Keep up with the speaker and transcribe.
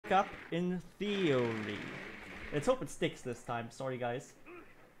pick up in theory. Let's hope it sticks this time. Sorry, guys.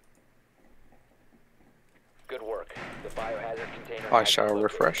 Good work. The biohazard container. I shall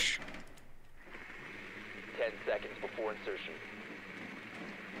refresh. 10 seconds before insertion.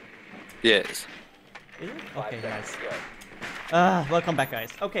 Yes. Is it? 5 Okay, seconds nice. to go. Welcome back, guys.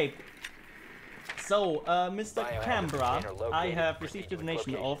 Okay. So, Mr. Biohazard Canberra, container located. I have Proceed received to a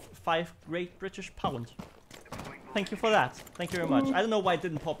donation location. of 5 Great British Pound. Thank you for that. Thank you very much. I don't know why it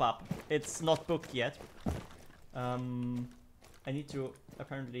didn't pop up. It's not booked yet. I need to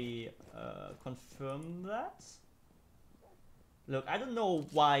apparently confirm that. Look, I don't know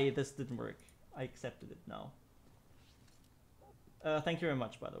why this didn't work. I accepted it now. Thank you very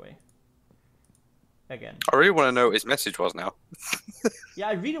much, by the way. Again. I really want to know what his message was now. Yeah,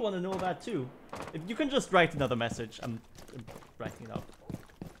 I really want to know that too. If you can just write another message, I'm writing it out.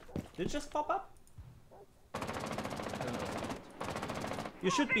 Did it just pop up? I don't know.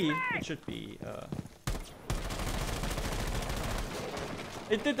 It should be.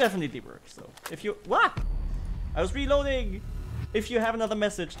 It did definitely work. So if you what? I was reloading. If you have another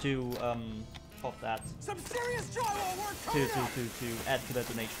message to pop that Some serious drywall work to coming up. add to the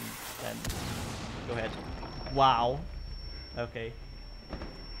donation, then go ahead. Wow. Okay.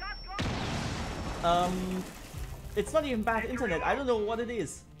 It's not even bad internet. I don't know what it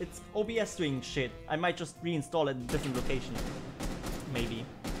is. It's OBS doing shit. I might just reinstall it in a different location. Maybe.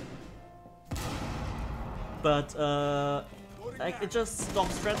 But, like, it just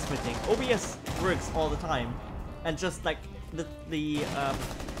stops transmitting. OBS works all the time. And just, like, the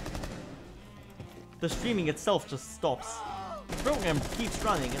streaming itself just stops. The program keeps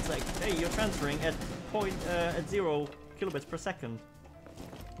running. It's like, hey, you're transferring at 0 kilobits per second.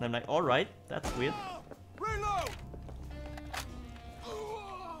 And I'm like, alright, that's weird. Reload.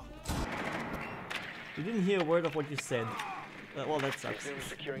 We didn't hear a word of what you said. Well, that sucks. Resume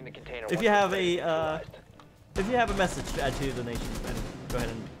securing the container. If once you have the threat is a neutralized. if you have a message to add to your donation, then go ahead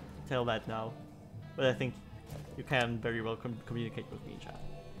and tell that now. But I think you can very well communicate with me in chat.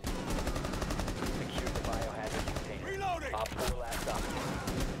 Secure the biohazard container. Reloading. Op 4 last option.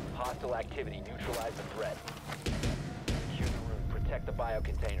 Hostile activity. Neutralize the threat. Secure the room. Protect the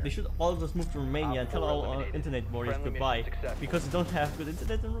biocontainer. They should all just move to Romania and tell all our internet warriors Friendly goodbye. mission successful. Because you don't have good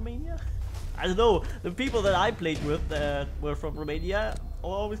internet in Romania? I don't know, the people that I played with that were from Romania are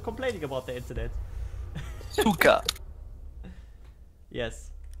always complaining about the internet. Suka.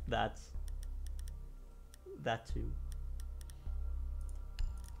 Yes, that too.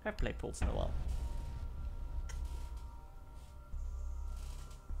 I've played Pulse in a while.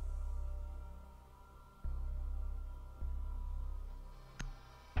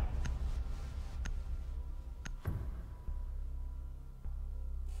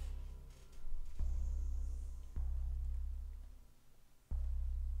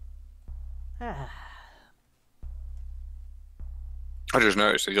 I just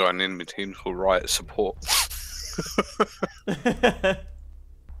noticed they got an enemy team called Riot Support. I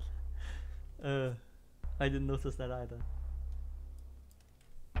didn't notice that either.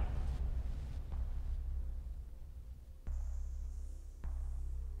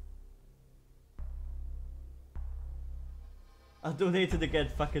 I'll donate it again,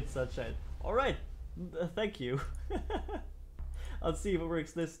 fuck it, Sunshine. Alright, thank you. I'll see if it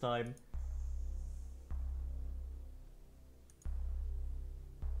works this time.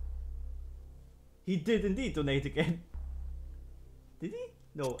 He did indeed donate again. Did he?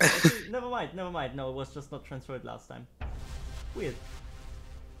 No, actually, never mind. No, it was just not transferred last time. Weird.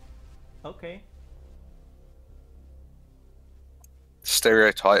 Okay.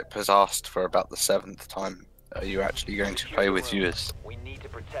 Stereotype has asked for about the 7th time. Are you actually going to play with viewers? We need to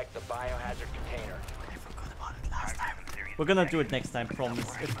protect the biohazard container. We're gonna do it next time,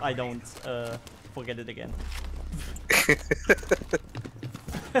 promise, if I don't forget it again.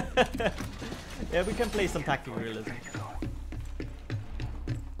 Yeah, we can play some tactical realism.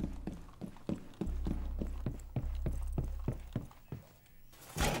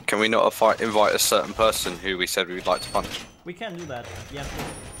 Can we not invite a certain person who we said we would like to punch? We can do that, yeah. Sure.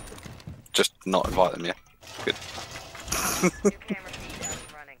 Just not invite them, yeah? Good. New camera feed up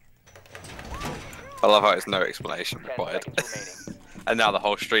and running. I love how there's no explanation 10 required. seconds remaining. And now the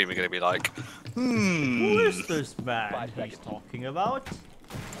whole stream are going to be like, Who is this man 5 he's seconds. talking about?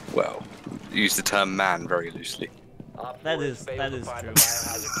 well, use the term man very loosely. Op That 4 is- failed that to is find true. the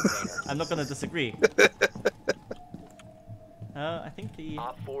biohazard container. I'm not gonna disagree. I think the...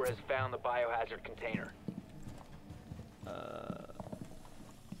 Op 4 has found the biohazard container.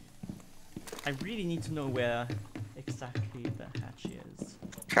 I really need to know where exactly the hatch is.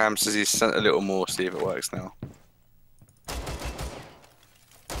 Cam says he's sent a little more, see if it works now.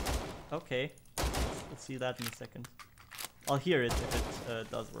 Okay. We'll see that in a second. I'll hear it if it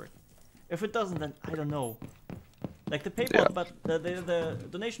does work. If it doesn't, then I don't know. Like the PayPal button, the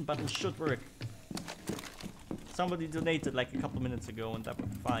donation button should work. Somebody donated like a couple minutes ago and that was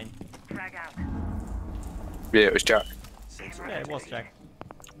fine. Frag out. Yeah, it was Jack. Yeah, it was Jack.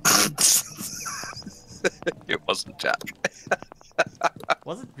 It wasn't Jack.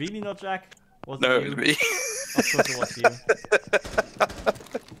 Was it really not Jack? Was No, it it you? was me. Of course it was you.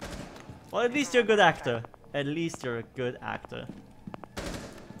 Well, at least you're a good actor. At least you're a good actor.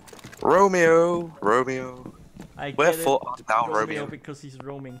 Romeo, Romeo. I get Wherefore it, art thou Romeo? because he's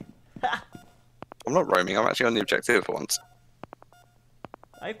roaming. I'm not roaming, I'm actually on the objective for once.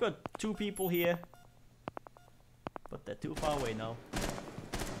 I've got 2 people here. But they're too far away now.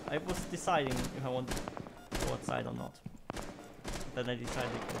 I was deciding if I want to go outside or not. Then I decided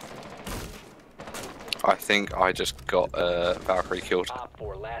I think I just got Valkyrie killed. Op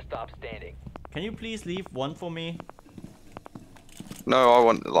 4, last stop standing. can you please leave one for me? No, I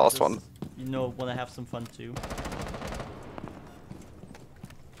want the last Just, one. You know, wanna have some fun too.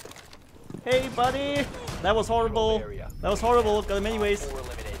 Hey buddy! That was horrible! Area. That was horrible, got him anyways. Op 4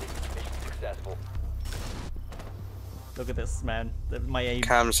 eliminated. Mission successful. Look at this, man. My aim.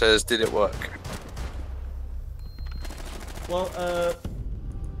 Cam says, did it work? Well,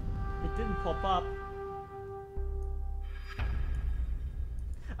 it didn't pop up.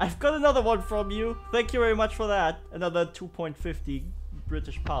 I've got another one from you. Thank you very much for that. Another 2.50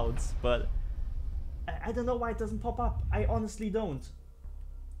 British pounds, but I don't know why it doesn't pop up. I honestly don't.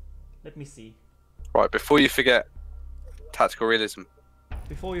 Let me see. Right, before you forget, tactical realism.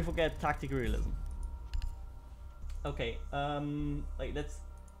 Before you forget tactical realism. Okay, like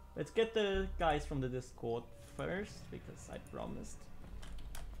let's get the guys from the Discord first because I promised.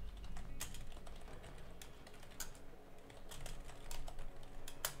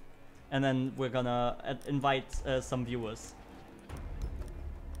 And then we're gonna invite some viewers.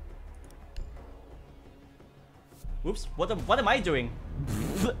 Whoops! What am I doing?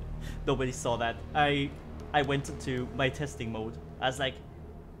 Nobody saw that. I went into my testing mode. I was like,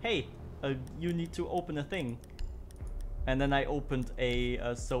 hey, you need to open a thing. And then I opened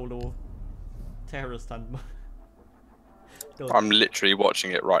a solo terrorist hunt. I'm literally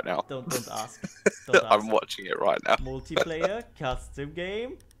watching it right now. Don't ask. Don't ask. I'm watching it right now. Multiplayer, custom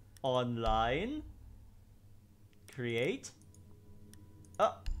game, online, create.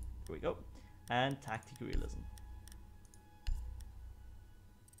 Oh, here we go. And tactical realism.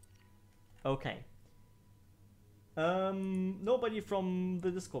 Okay. Nobody from the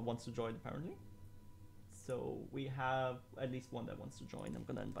Discord wants to join apparently. So we have at least one that wants to join. I'm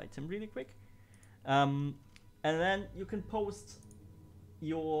gonna invite him really quick. And then you can post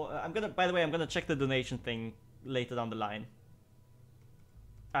your. By the way, I'm gonna check the donation thing later down the line.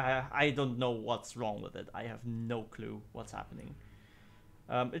 I don't know what's wrong with it. I have no clue what's happening.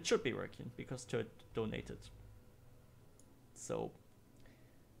 It should be working because Turt donated. So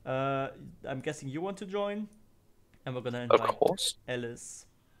I'm guessing you want to join, and we're gonna invite Of course. Ellis.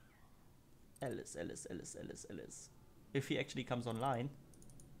 If he actually comes online.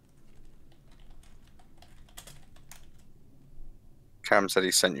 Cam said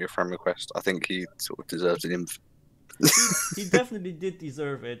he sent you a friend request. I think he sort of deserves an inv. He definitely did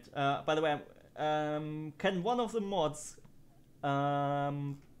deserve it. By the way, can one of the mods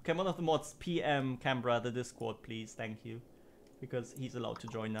PM Canberra the Discord, please? Thank you, because he's allowed to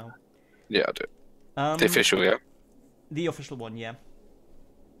join now. Yeah, I do. The official, yeah. The official one, yeah.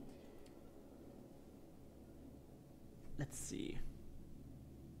 Let's see.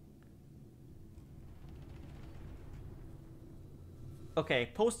 Okay,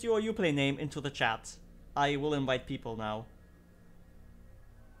 post your Uplay name into the chat. I will invite people now.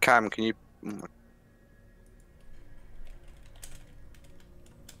 Cam, can you?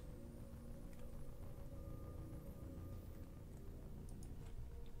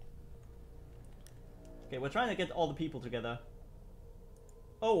 Okay, we're trying to get all the people together.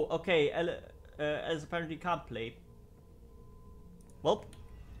 Oh, okay. As apparently can't play. Well,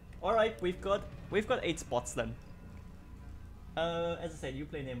 all right. We've got 8 spots then. As I said, you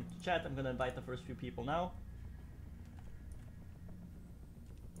play name in the chat. I'm gonna invite the first few people now.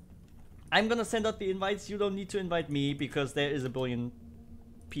 I'm gonna send out the invites. You don't need to invite me because there is a billion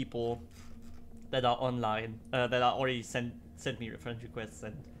people that are online that are already sent me friend requests,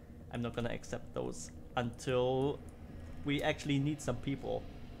 and I'm not gonna accept those until we actually need some people.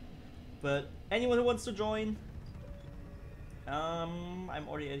 But anyone who wants to join, I'm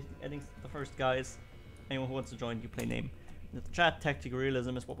already adding the first guys. Anyone who wants to join, you play name in the chat. Tactical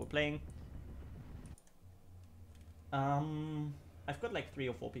realism is what we're playing. I've got like 3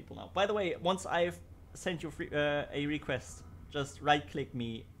 or 4 people now. By the way, once I've sent you a request, just right-click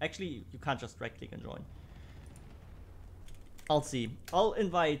me. Actually, you can't just right-click and join. I'll see. I'll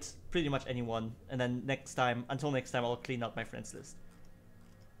invite pretty much anyone, and then until next time, I'll clean out my friends list.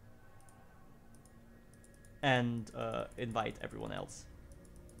 And invite everyone else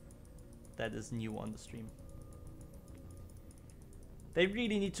that is new on the stream. They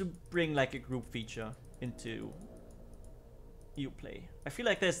really need to bring like a group feature into Uplay. I feel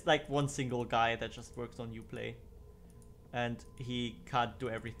like there's like one single guy that just works on Uplay, and he can't do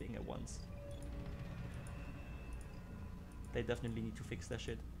everything at once. They definitely need to fix their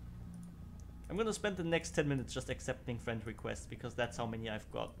shit. I'm gonna spend the next 10 minutes just accepting friend requests because that's how many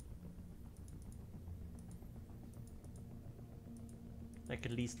I've got. Like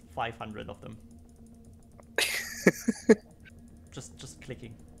at least 500 of them. just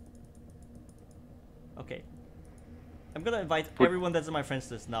clicking. Okay. I'm gonna invite everyone that's in my friends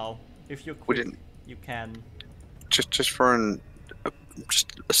list now. If you're quick, you can. Just for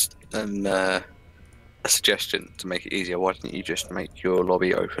a suggestion to make it easier, why don't you just make your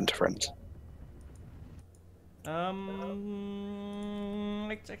lobby open to friends?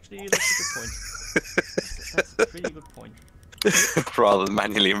 Actually, that's a good point. That's a pretty good point. Rather than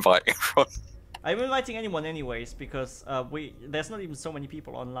manually inviting everyone. I'm inviting anyone anyways because there's not even so many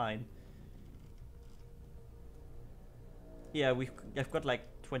people online. Yeah, I've got like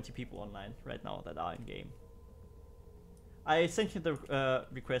 20 people online right now that are in game. I sent you the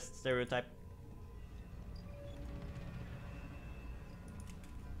request stereotype.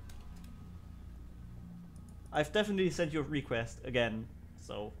 I've definitely sent you a request again,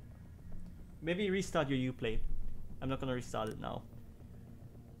 so maybe restart your Uplay. I'm not gonna restart it now.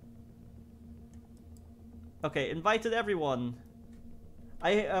 Okay, invited everyone.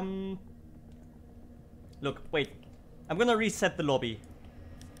 Look, wait. I'm gonna reset the lobby.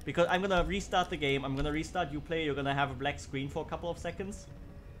 Because I'm gonna restart the game. I'm gonna restart Uplay. You're gonna have a black screen for a couple of seconds.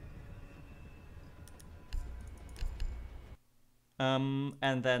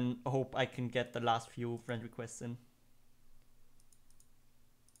 And then hope I can get the last few friend requests in.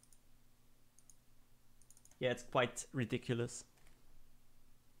 Yeah, it's quite ridiculous.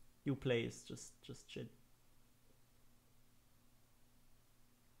 Uplay is just shit.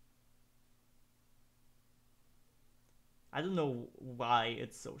 I don't know why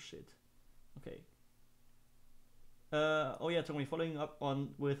it's so shit. Okay. Oh yeah, Tommy, following up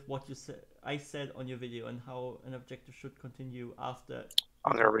on with what you said, I said on your video and how an objective should continue after.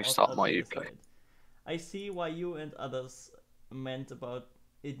 I'm gonna restart my Uplay. I see why you and others meant about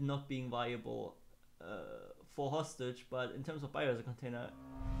it not being viable for hostage, but in terms of bio as a container,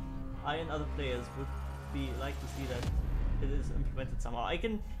 I and other players would like to see that it is implemented somehow. I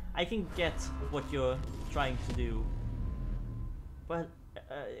can get what you're trying to do, but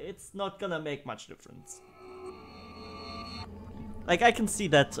it's not gonna make much difference. Like, I can see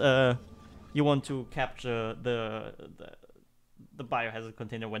that you want to capture the biohazard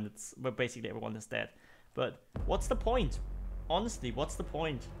container when basically everyone is dead, but what's the point? Honestly, what's the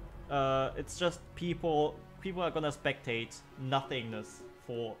point? It's just people are gonna spectate nothingness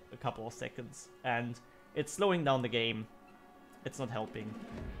for a couple of seconds, and it's slowing down the game. It's not helping.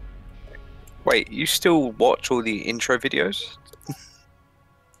 Wait, you still watch all the intro videos?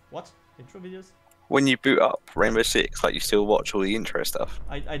 What? Intro videos? When you boot up Rainbow Six, like, you still watch all the intro stuff?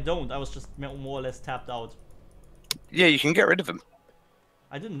 I don't. I was just more or less tapped out. Yeah, you can get rid of them.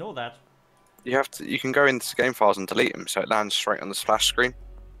 I didn't know that. You can go into game files and delete them, so it lands straight on the splash screen.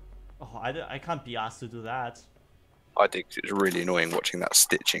 Oh, I can't be asked to do that. I did, 'cause it was really annoying watching that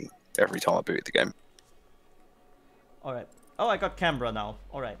stitching every time I booted the game. Alright. Oh, I got Canberra now.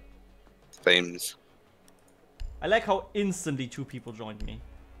 Alright. Themes. I like how instantly 2 people joined me.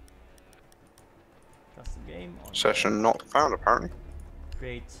 Custom game. Session not found, apparently.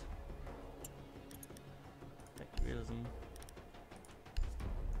 Great. Tech realism.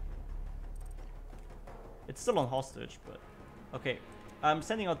 It's still on hostage, but okay. I'm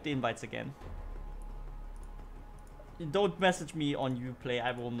sending out the invites again. Don't message me on Uplay.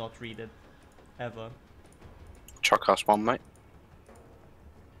 I will not read it ever. Chuck us one, mate.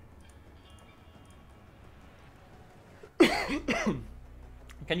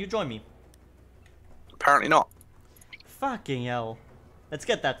 Can you join me? Apparently not. Fucking hell. Let's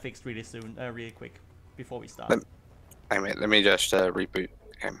get that fixed really soon, really quick, before we start. Hey mate, let me just reboot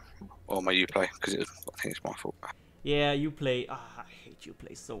the game, or my Uplay, because I think it's my fault. Yeah, Uplay. Ah, I hate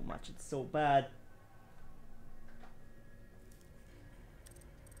Uplay so much. It's so bad.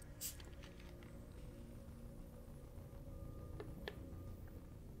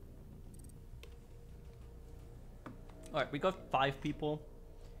 Alright, we got 5 people.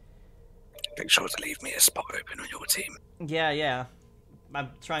 Make sure to leave me a spot open on your team. Yeah, yeah. I'm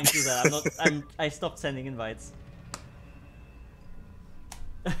trying to do that. I'm not. I stopped sending invites.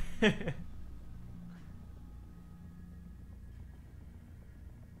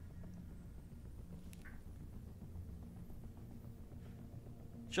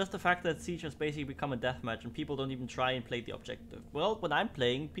 Just the fact that Siege has basically become a deathmatch and people don't even try and play the objective. Well, when I'm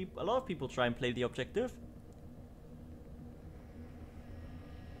playing, a lot of people try and play the objective.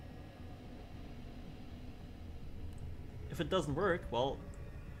 If it doesn't work, well...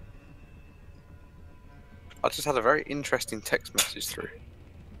 I just had a very interesting text message through.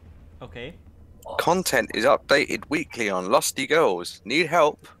 Okay. Content is updated weekly on Lusty Girls. Need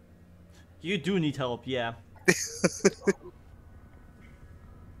help? You do need help, yeah.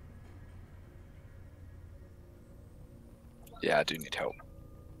 Yeah, I do need help.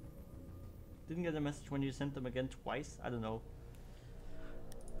 Didn't get a message when you sent them again twice? I don't know.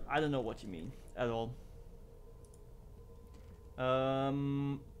 I don't know what you mean at all.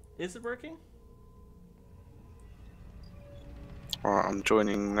 Is it working? Alright, I'm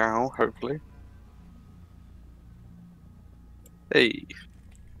joining now, hopefully. Hey.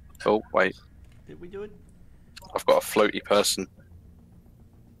 Oh, wait. Did we do it? I've got a floaty person.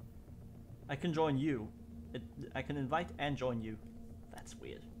 I can join you. I can invite and join you. That's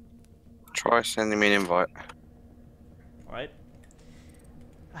weird. Try sending me an invite. Alright.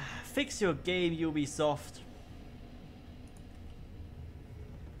 Fix your game, Ubisoft.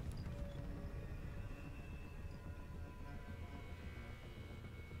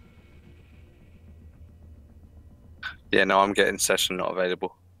 Yeah, no, I'm getting session not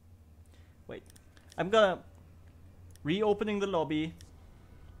available. Wait. I'm gonna... Reopening the lobby.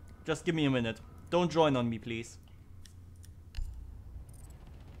 Just give me a minute. Don't join on me, please.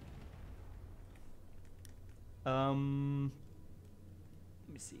 Let me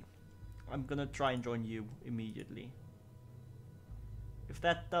see. I'm gonna try and join you immediately. If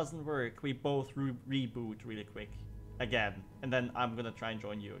that doesn't work, we both reboot really quick. Again. And then I'm gonna try and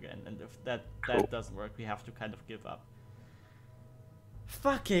join you again. And if that Cool. doesn't work, we have to kind of give up.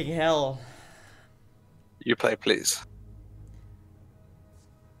 Fucking hell. You play, please.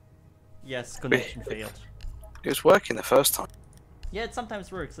 Yes, connection failed. It was working the first time. Yeah, it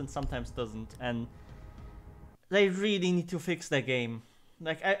sometimes works and sometimes doesn't, and they really need to fix their game.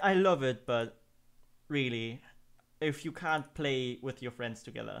 Like, I love it, but really, if you can't play with your friends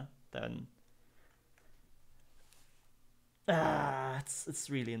together, then it's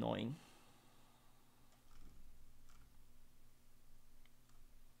really annoying.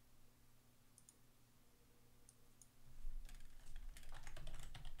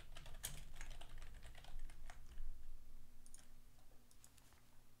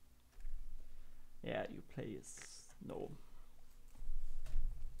 Yeah, you play is no.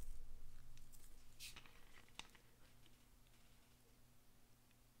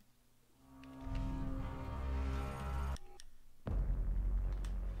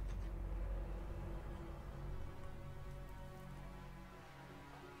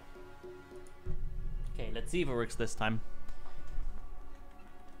 Okay, let's see if it works this time.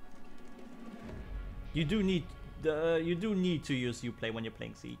 You do need to use Uplay when you're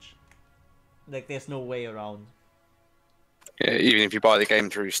playing Siege. Like, there's no way around. Yeah, even if you buy the game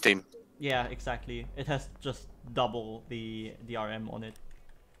through Steam. Yeah, exactly. It has just double the RM on it.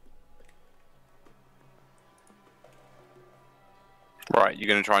 Right, you're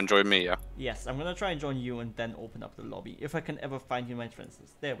gonna try and join me, yeah? Yes, I'm gonna try and join you and then open up the lobby. If I can ever find you in my friends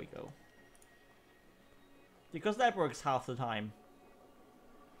list. There we go. Because that works half the time.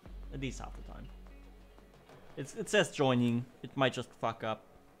 At least half the time. It says joining. It might just fuck up.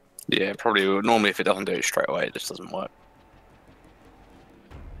 Yeah, probably. Normally, if it doesn't do it straight away, it just doesn't work.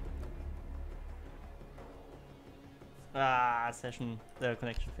 Session. The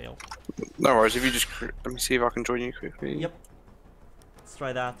connection failed. No worries. If you just let me see if I can join you quickly. Yep. Let's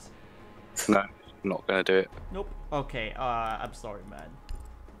try that. No, I'm not gonna do it. Nope. Okay. I'm sorry, man.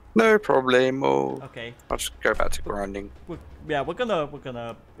 No problemo. Okay. I'll just go back to grinding. We're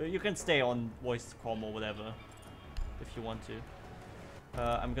gonna. You can stay on voice comm or whatever, if you want to.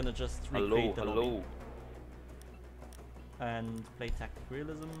 I'm gonna just recreate the lobby and play tactic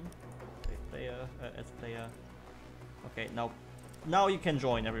realism. Play player as player. Okay, now you can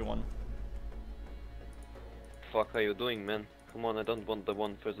join everyone. Fuck are you doing, man? Come on, I don't want the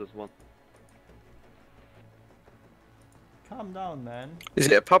 1 versus 1. Calm down, man. Is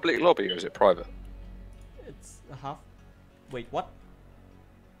it a public lobby or is it private? It's a half. Wait, what?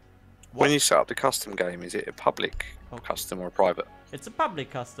 When you set up the custom game, is it a public custom or a private? It's a public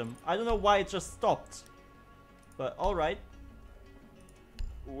custom. I don't know why it just stopped. but alright.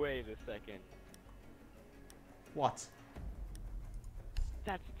 Wait a second. What?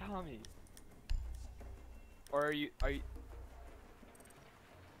 That's Tommy. Or are you?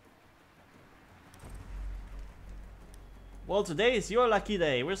 Well, today is your lucky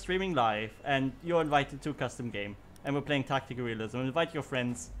day. We're streaming live, and you're invited to a custom game. And we're playing Tactical Realism. Invite your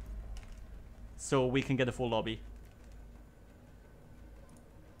friends, so we can get a full lobby.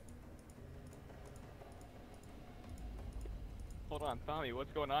 Hold on, Tommy.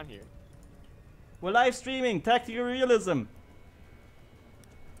 What's going on here? We're live streaming Tactical Realism.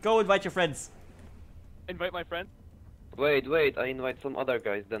 Go invite your friends. Invite my friend. Wait, I invite some other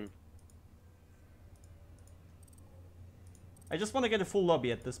guys then. I just want to get a full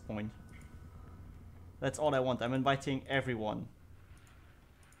lobby at this point. That's all I want. I'm inviting everyone.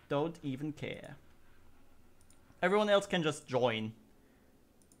 Don't even care. Everyone else can just join.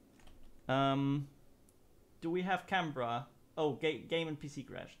 Do we have Canberra? Oh, game and PC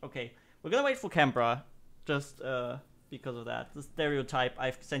crash. Okay, we're gonna wait for Canberra, just because of that. The stereotype.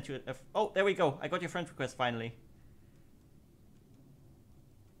 I've sent you. Oh, there we go. I got your friend request finally.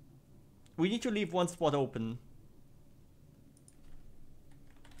 We need to leave one spot open.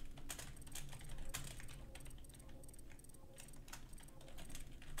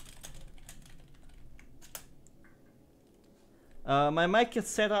 My mic is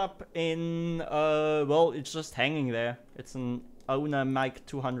set up in, well, it's just hanging there. It's an Auna Mic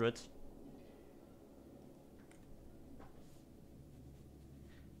 200.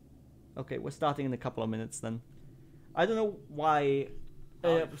 Okay, we're starting in a couple of minutes then. I don't know why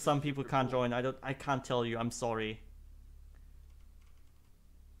some people can't join. I can't tell you. I'm sorry.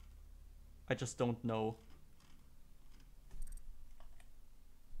 I just don't know.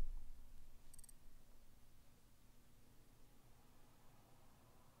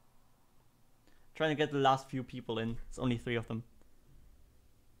 Trying to get the last few people in. It's only 3 of them.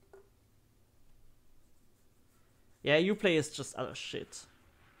 Yeah, Uplay is just utter shit.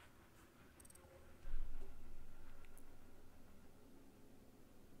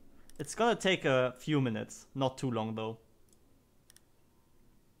 It's gonna take a few minutes, not too long though.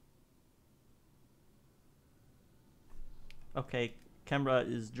 Okay, camera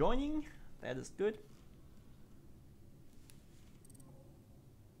is joining. That is good.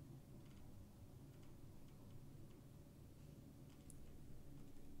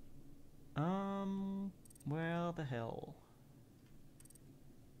 Where the hell?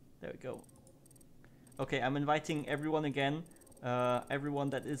 There we go. Okay, I'm inviting everyone again. Everyone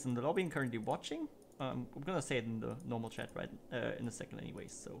that is in the lobby and currently watching. I'm gonna say it in the normal chat right in a second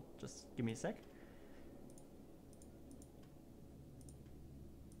anyways, so just give me a sec.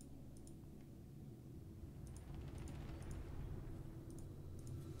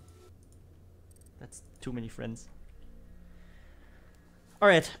 That's too many friends.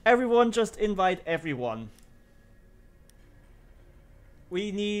 Alright, everyone just invite everyone.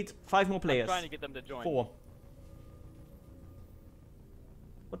 We need 5 more players. I'm trying to get them to join. 4.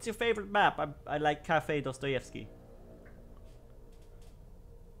 What's your favorite map? I like Cafe Dostoevsky.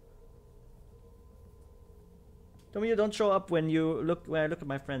 Tell me you don't show up when I look at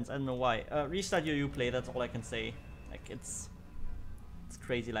my friends. I don't know why. Restart your Uplay, that's all I can say. Like it's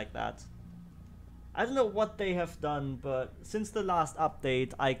crazy like that. I don't know what they have done, but since the last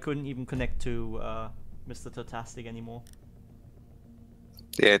update, I couldn't even connect to Mr. Totastic anymore.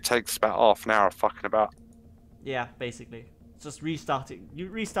 Yeah, it takes about half an hour of fucking about. Yeah, basically. It's just restarting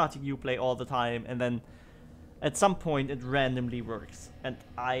Uplay all the time, and then at some point it randomly works. And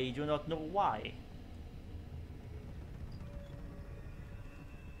I do not know why.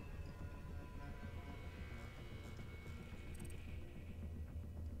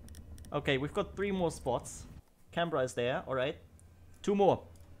 Okay, we've got 3 more spots. Canberra is there, alright. 2 more.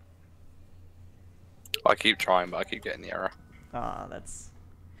 I keep trying, but I keep getting the error. Ah, that's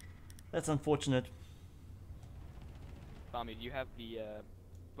unfortunate. Tommy, do you have the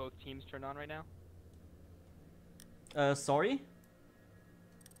both teams turned on right now? Sorry?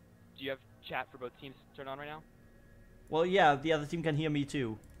 Do you have chat for both teams turned on right now? Well, yeah, the other team can hear me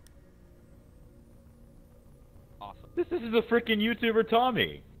too. Awesome. This is a freaking YouTuber,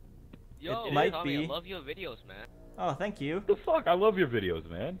 Tommy. Yo, It might Tommy, be. I love your videos, man. Oh, thank you. The fuck? I love your videos,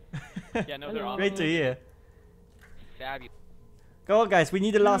 man. Yeah, no, they're awesome. Great to hear. Fabulous. Go on, guys, we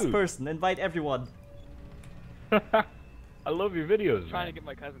need the last Dude. person. Invite everyone. I love your videos, Trying to man. get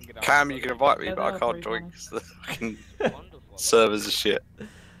my cousin to get on. Cam, you can invite me, but I can't join because the fucking Wonderful. servers are shit.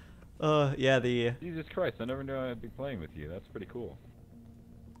 Yeah, the... Jesus Christ, I never knew I'd be playing with you. That's pretty cool.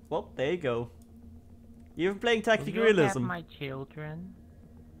 Well, there you go. You've been playing Tactical Look at Realism. my children.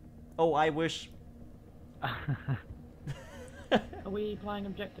 Oh, I wish. Are we playing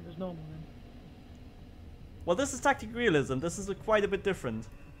objective as normal then? Well, this is tactic realism. This is quite a bit different.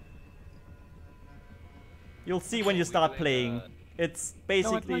 You'll see when you start playing. It's No, I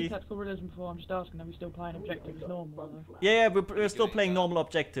basically... played tactical realism before. I'm just asking, are we still playing objective as normal? Though? Yeah, we're still playing normal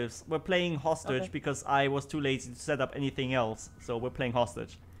objectives. We're playing hostage Okay. because I was too lazy to set up anything else. So we're playing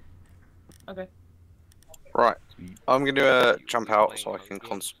hostage. Okay. Right. Sweet. I'm going to jump out so I can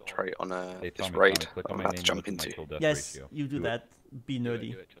concentrate on Hey, this Tommy, raid Tommy, click I'm on my about to name, jump look at my into. kill death Yes, ratio. you do it. that. Be Do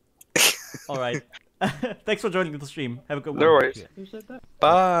nerdy. it. Alright. Thanks for joining the stream. Have a good one. No worries. Who said that?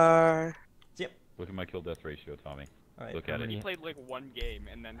 Bye. Look at my kill death ratio, Tommy. Alright. Look at He it. played like one game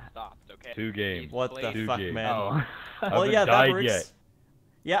and then stopped, okay? 2 games. What the Two fuck, games. man? Oh. Well, Haven't yeah, that died works. yet.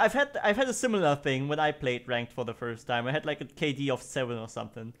 Yeah, I've had a similar thing when I played ranked for the first time. I had like a KD of 7 or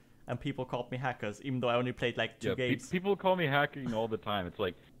something, and people called me hackers, even though I only played like 2 Yeah, games. people call me hacking all the time. It's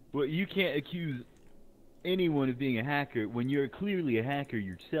like, well, you can't accuse anyone of being a hacker when you're clearly a hacker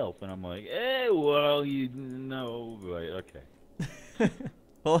yourself. And I'm like, well, you know, like, okay.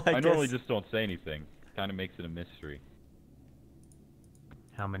 Well, I I normally guess- just don't say anything. Kind of makes it a mystery.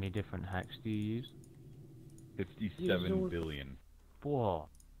 How many different hacks do you use? 57 billion. Whoa.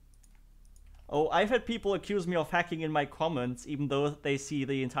 Oh, I've had people accuse me of hacking in my comments, even though they see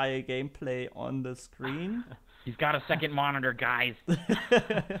the entire gameplay on the screen. He's got a second monitor, guys.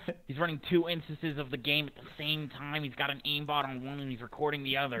 He's running 2 instances of the game at the same time. He's got an aimbot on one and he's recording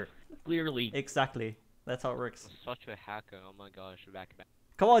the other. Clearly. Exactly. That's how it works. Such a hacker. Oh my gosh. Back.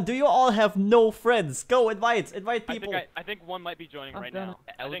 Come on, do you all have no friends? Go, invite people. I think one might be joining right done now.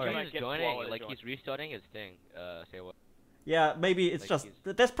 it. I think I might He's get joining. Swallow to Like join. he's restarting his thing. Say what? Yeah, maybe it's Like just...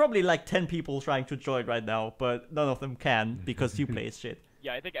 he's- There's probably like 10 people trying to join right now, but none of them can, because you play shit.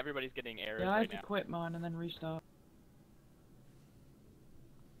 Yeah, I think everybody's getting errors Yeah, I right have to now. quit mine and then restart.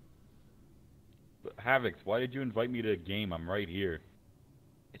 But Havocs, why did you invite me to a game? I'm right here.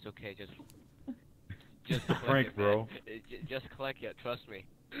 It's okay. Just It's a click prank, it, man. bro. Just click it. Trust me.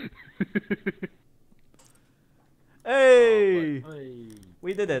 Hey! Hey.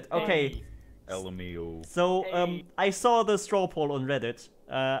 We did it. Okay. LMAO. So, Hey. I saw the straw poll on Reddit.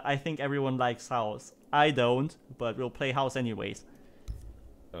 I think everyone likes House. I don't, but we'll play House anyways.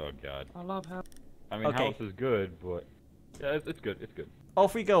 Oh god. I love how. I mean, Okay. House is good, but yeah, it's good. It's good.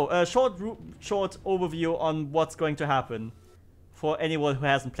 Off we go. A short overview on what's going to happen for anyone who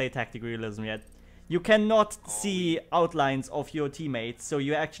hasn't played Tactical Realism yet. You cannot see outlines of your teammates, so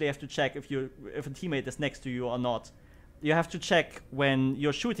you actually have to check if a teammate is next to you or not. You have to check when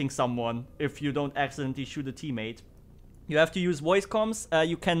you're shooting someone if you don't accidentally shoot a teammate. You have to use voice comms.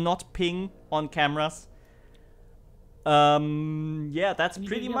 You cannot ping on cameras. Yeah, that's Can you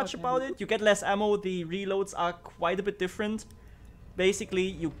pretty do much yellow about cam? it. You get less ammo. The reloads are quite a bit different. Basically,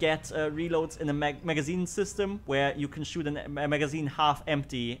 you get reloads in a magazine system where you can shoot a magazine half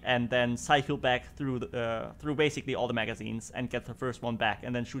empty and then cycle back through through basically all the magazines and get the first one back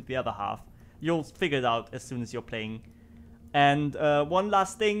and then shoot the other half. You'll figure it out as soon as you're playing. And one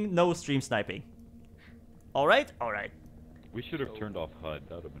last thing, no stream sniping. Alright? Alright. We should have turned off HUD.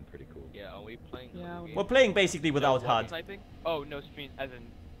 That would have been pretty cool. Yeah. Are we playing? Yeah, some we- We're game? playing basically without So, HUD. Sniping? Oh, no stream, as in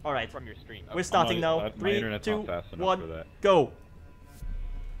Alright. from your stream. We're Okay. starting My now. 3, internet's 2, not fast enough 1, for that. go!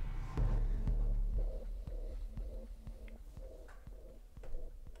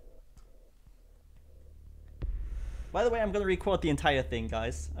 By the way, I'm gonna record the entire thing,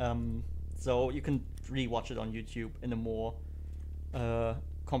 guys. So you can rewatch it on YouTube in a more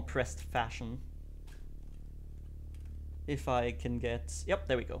compressed fashion. If I can get... Yep,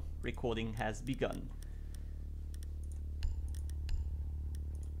 there we go. Recording has begun.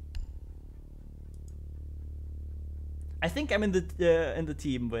 I think I'm in the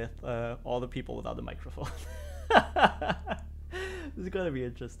team with all the people without a microphone. This is gonna be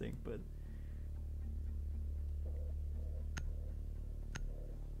interesting, but...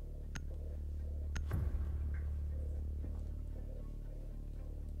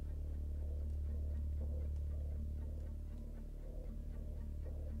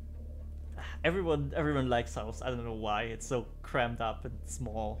 Everyone likes House. I don't know why. It's so crammed up and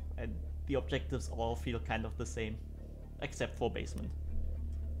small, and the objectives all feel kind of the same, except for basement.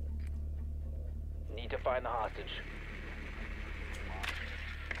 Need to find the hostage.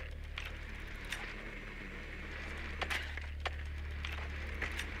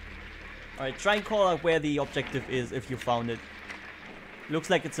 Alright, try and call out where the objective is if you found it. Looks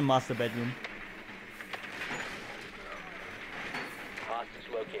like it's a master bedroom.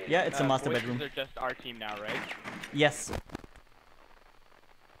 Hostage located. Yeah, it's a master voices bedroom. are just our team now, right? Yes.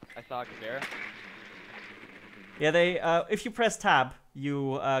 I saw Kavera. Yeah, they if you press tab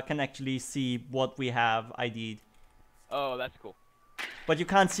you can actually see what we have ID'd. Oh, that's cool. But you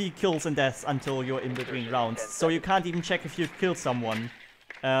can't see kills and deaths until you're in between rounds. So you can't even check if you've killed someone,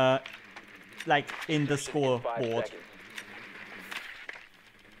 like in the scoreboard.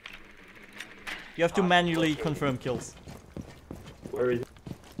 You have to manually confirm kills. Where is it?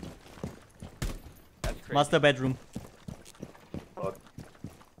 That's crazy. Master bedroom.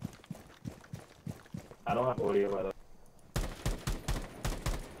 I don't have audio by the way.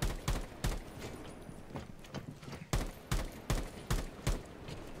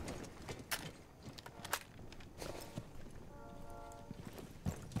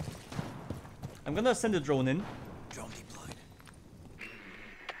 I'm gonna send a drone in. Drone deployed.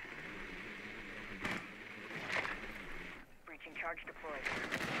 Breaching charge deployed.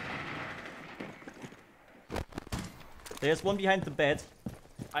 There's one behind the bed.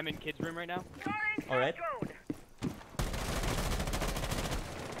 I'm in kids' room right now. Alright.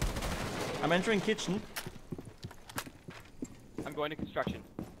 I'm entering kitchen. I'm going to construction.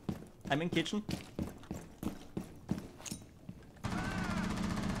 I'm in kitchen.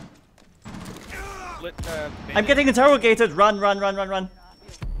 I'm getting interrogated! Run, run, run, run, run!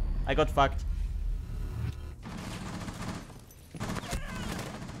 I got fucked.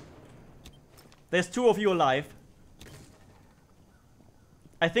 There's 2 of you alive.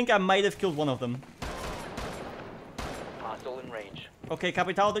 I think I might have killed one of them. Hostile in range. Okay,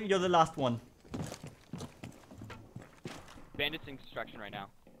 Capital, you're the last one. Bandits in construction right now.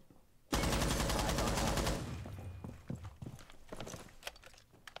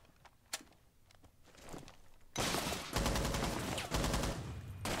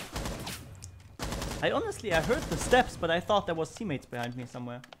 I heard the steps, but I thought there was teammates behind me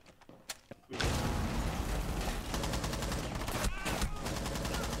somewhere.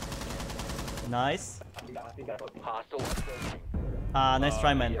 Nice. Hostile approaching. Ah, nice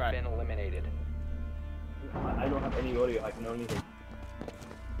try, man. You've been eliminated. I don't have any audio, I can only hear.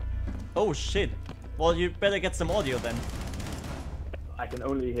 Oh shit. Well, you better get some audio then. I can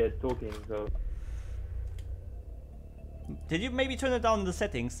only hear talking, so... Did you maybe turn it down in the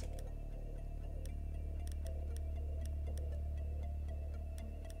settings?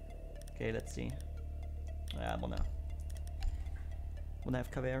 Okay, let's see. I wanna have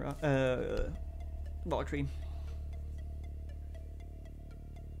Caveira. Valkyrie.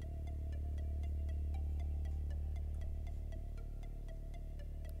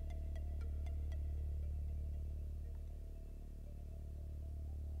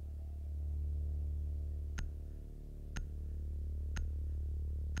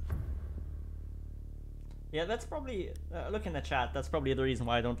 Yeah, that's probably, look in the chat, that's probably the reason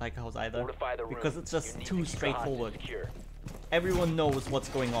why I don't like House either. Fortify the room. Because it's just You need to too keep the straightforward. hostage secure. Everyone knows what's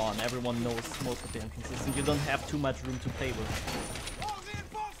going on, everyone knows most of the entrances, and you don't have too much room to play with.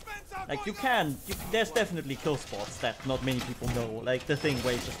 Like, there's definitely kill spots that not many people know, like the thing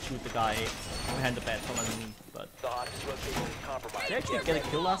where you just shoot the guy behind the bed from underneath, but... The hostage location is compromised. Did I actually get a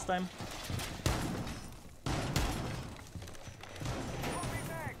kill last time?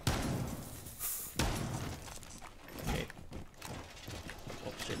 Okay.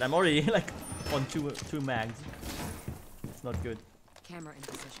 Oh shit, I'm already like on two mags. It's not good. Camera in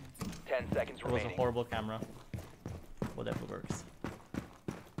position. 10 seconds It was a remaining. horrible camera. Whatever works.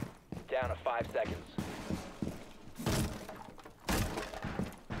 Down to 5 seconds.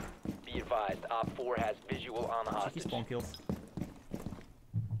 Be advised, Op 4 has visual on the Cheeky hostage. spawn kills.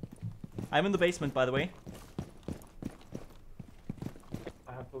 I'm in the basement, by the way.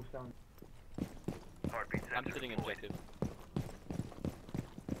 I have both down. I'm sitting objective.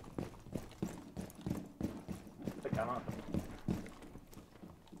 The camera.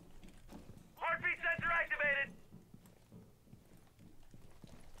 Heartbeat sensor activated.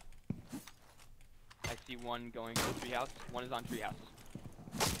 I see one going to treehouse. One is on treehouse.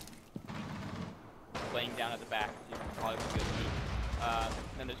 Laying down at the back. So you can probably be good to move.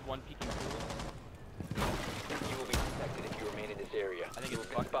 Then there's one peeking pool. You will be protected if you remain in this area. I think you it's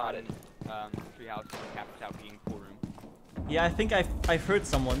have been spotted. Treehouse, Captain's out peeking pool room. Yeah, I think I've heard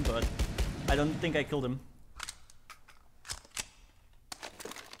someone, but I don't think I killed him.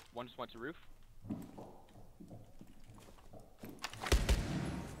 One just went to roof.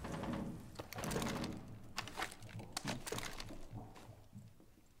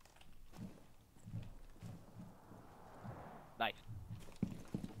 Nice.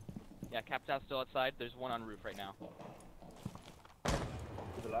 Yeah, Captain's still outside. There's one on roof right now.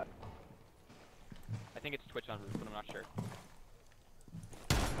 Is it live? I think it's Twitch on roof, but I'm not sure.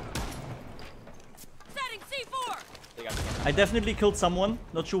 Setting C4! They got I definitely killed someone,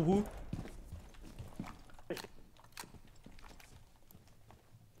 not sure who.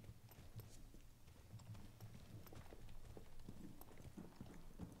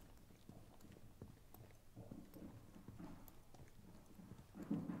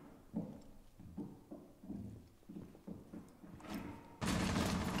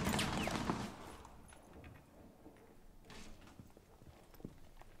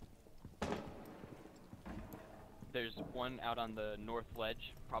 There's one out on the north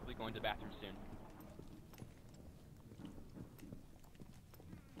ledge, probably going to the bathroom soon.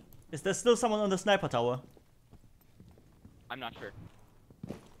 Is there still someone on the sniper tower? I'm not sure.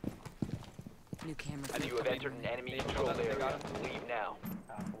 New camera. You have entered an enemy controlled area. Leave now.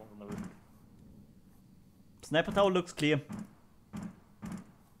 Sniper tower looks clear.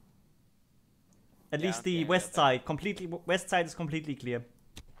 At Yeah, least the yeah, west side, west side is completely clear.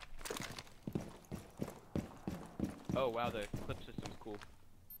 Oh wow, the clip system's cool.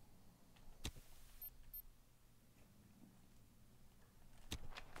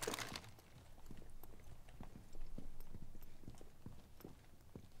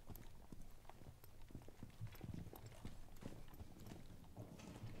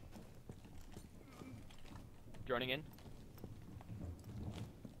 Droning in.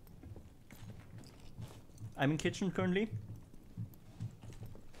 I'm in kitchen currently.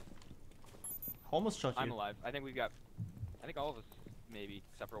 Almost shot you. I'm alive. I think we've got. I think all of us, maybe,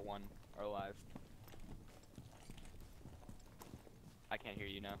 except for one, are alive. I can't hear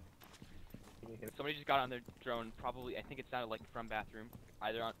you now. Somebody just got on their drone. Probably, I think it sounded like from bathroom,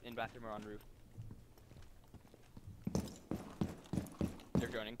 either in bathroom or on roof. They're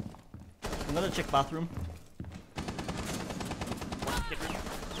droning. I'm gonna check bathroom. One kid room.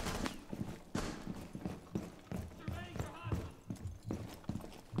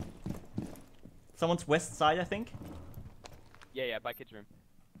 Someone's west side, I think. Yeah, by kids room.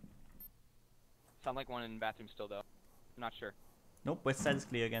 Sound like one in bathroom still though. I'm not sure. Nope, west side is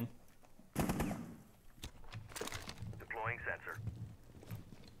clear again. Deploying sensor.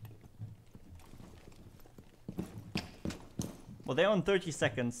 Well, they're on 30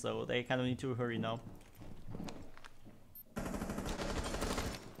 seconds, so they kind of need to hurry now.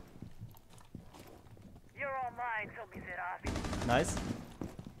 You're all mine, so miserable. Nice.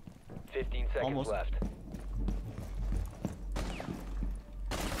 15 seconds Almost. left.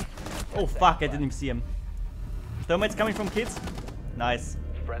 Oh fuck, I didn't even see him. Thermite's coming from kids. Nice.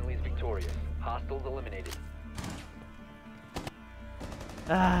 Friendly's victorious. Hostiles eliminated.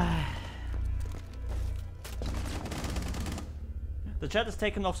 The chat is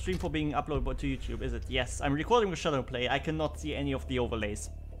taken off stream for being uploaded to YouTube, is it? Yes, I'm recording with Shadowplay. I cannot see any of the overlays.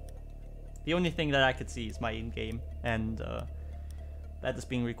 The only thing that I could see is my in-game, and that is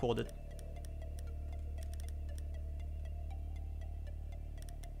being recorded.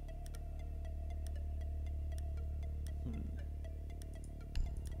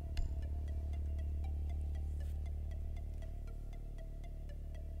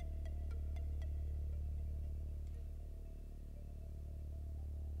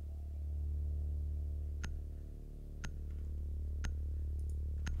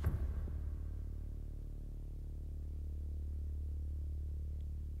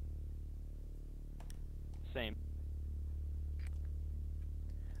 Same.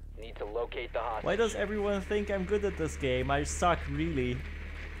 Need to locate the hostage. Why does everyone think I'm good at this game? I suck, really.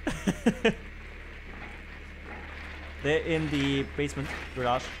 They're in the basement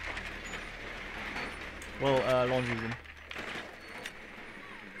garage. Well, laundry room.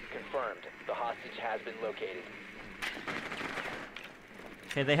 Confirmed. The hostage has been located.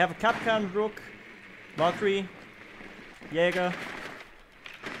 Okay, they have a Kapkan, Rook, Valkyrie, Jäger.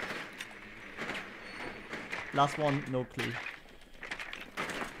 Last one, no clue.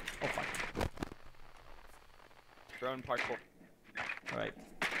 Oh fuck. Drone part 4. Alright.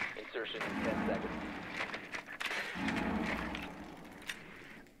 Insertion in 10 seconds.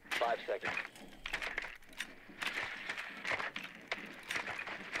 5 seconds.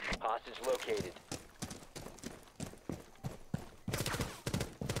 Hostage located.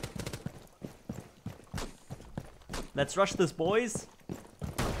 Let's rush this, boys.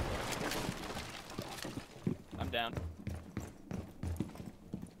 I'm down.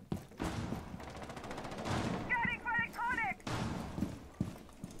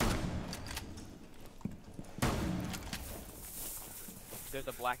 There's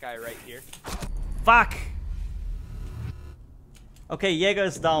a black eye right here. Fuck! Okay, Jäger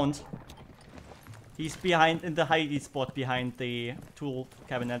is downed. He's behind, in the hidey spot behind the tool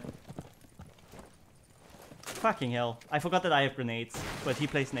cabinet. Fucking hell. I forgot that I have grenades, but he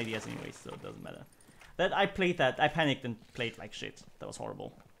plays an ADS anyway, so it doesn't matter. That I played that. I panicked and played like shit. That was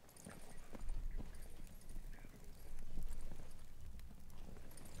horrible.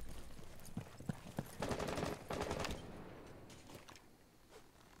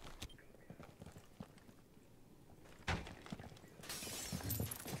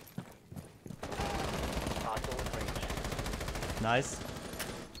 Hostile in range. Nice.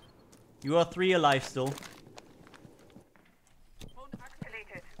 You are 3 alive still.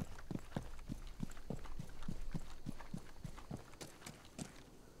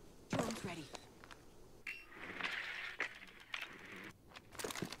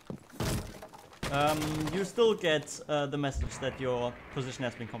 You still get the message that your position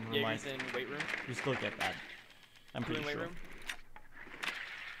has been compromised. Jaeger's in weight room. You still get that. I'm Two pretty in weight sure. room.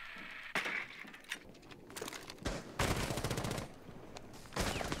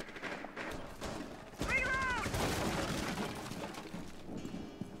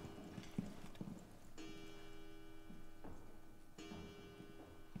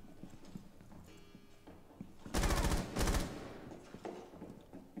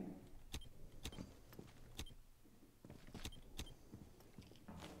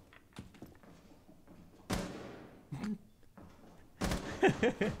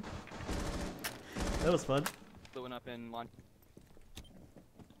 That was fun. Blowing up in launch.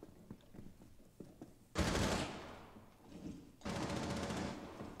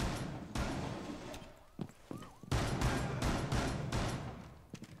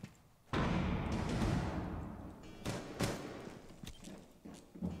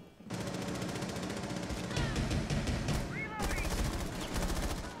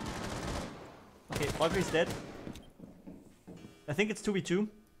 Okay, Valkyrie's dead. I think it's 2v2.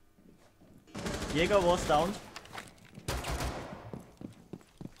 Jaeger was down.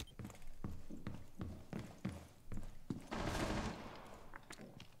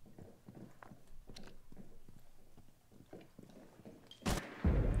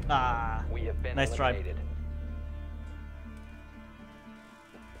 Ah, We have been nice try. eliminated.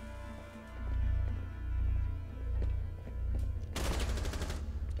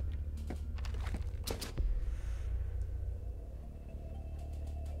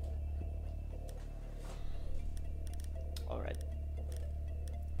 Alright.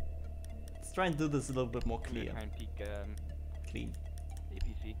 Let's try and do this a little bit more I'm gonna clear. try and peek Clean.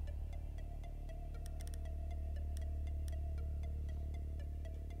 APC.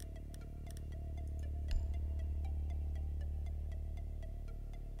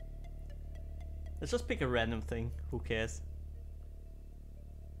 Let's just pick a random thing. Who cares?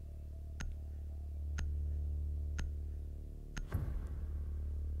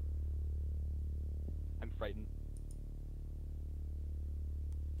 I'm frightened.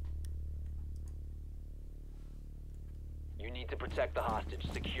 You need to protect the hostage.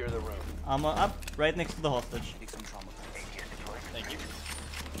 Secure the room. Armor up, right next to the hostage. Thank you.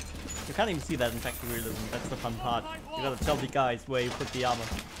 You can't even see that in Factory Realism. That's the fun part. You gotta tell the guys where you put the armor.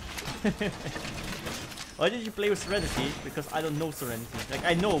 Why did you play with Serenity? Because I don't know Serenity. Like,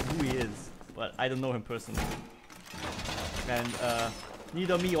 I know who he is, but I don't know him personally. And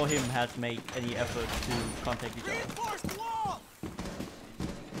neither me or him has made any effort to contact each other.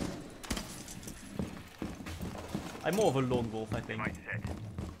 I'm more of a lone wolf, I think.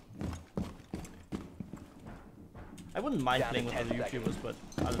 I wouldn't mind Down playing to with 10 other seconds. YouTubers, but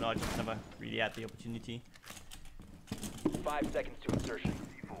I don't know, I just never really had the opportunity. 5 seconds to insertion.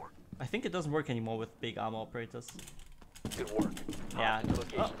 I think it doesn't work anymore with big armor operators. Good work. Yeah. Hostage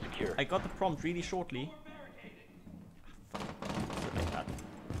location Oh, secure. I got the prompt really shortly. Fuck. Like that.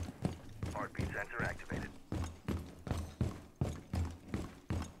 Heartbeat sensor activated.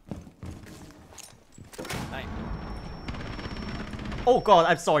 Nice. Oh god,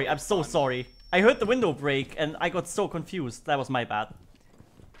 I'm sorry. I'm so sorry. I heard the window break and I got so confused. That was my bad.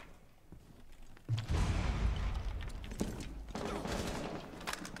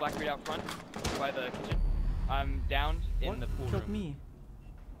 Black Reed out front by the kitchen. I'm downed in the pool Killed room. me.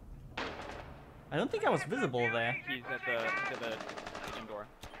 I don't think I was visible there. He's at the kitchen door.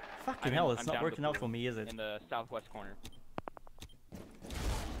 Fucking hell, it's I'm not down working the out pool for room, me, is it? In the southwest corner.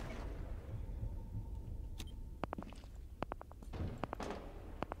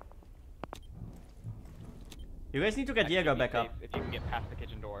 You guys need to get Actually, Jaeger be back safe up. If you can get past the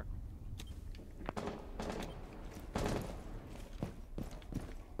kitchen door.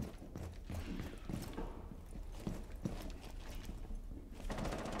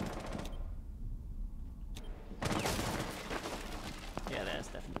 Yeah, there's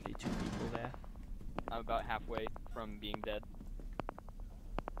definitely 2 people there. I'm about halfway from being dead.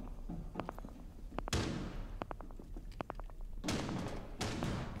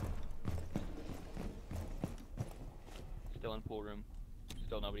 Still in pool room.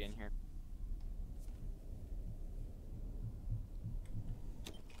 Still nobody in here.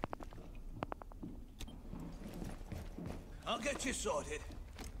 I'll get you sorted.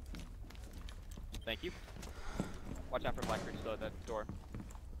 Thank you. Watch out for Blackbeard still at that door.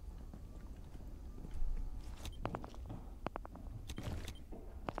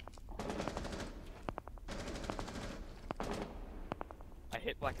 I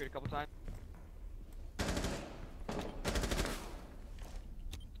hit Blackbeard a couple times.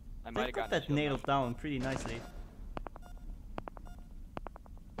 I might They have got gotten a that shield nailed down pretty nicely.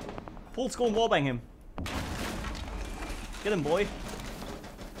 Pulse, go and wallbang him. Get him, boy.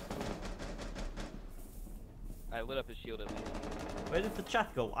 I lit up his shield at least. Where did the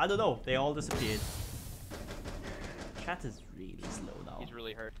chat go? I don't know. They all disappeared. Chat is really slow now. He's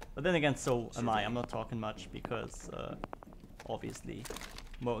really hurt. But then again, so am I. I'm not talking much because, obviously,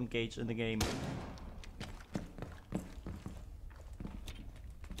 more engaged in the game.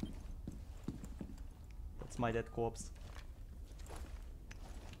 That's my dead corpse.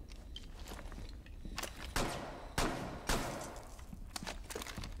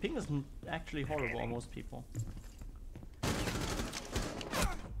 Ping is actually horrible on most people.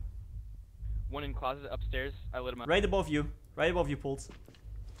 One in closet upstairs. I lit him up. Right above you. Right above you, Pulse.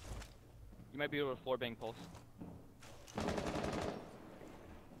 You might be able to floor bang Pulse.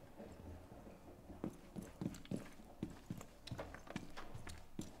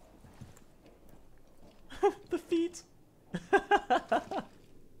 The feet.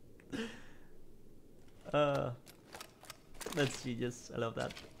 That's genius. I love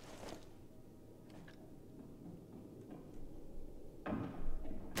that.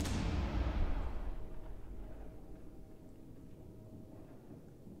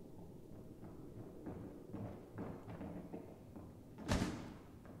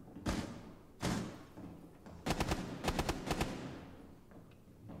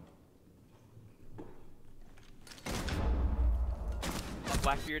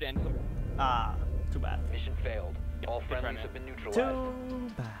 Blackbeard and some. Ah, too bad. Mission failed. All Good friendlies try, have been Too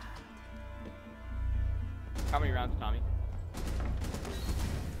neutralized. bad. How many rounds, Tommy?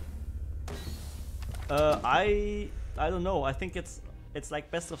 I don't know. I think it's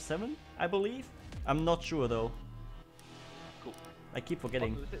like best of 7, I believe. I'm not sure though. Cool. I keep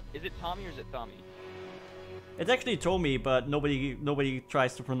forgetting. Also, is it Tommy or is it Tommy? It's actually Tommy, but nobody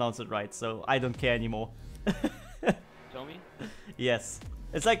tries to pronounce it right, so I don't care anymore. Tommy? Yes.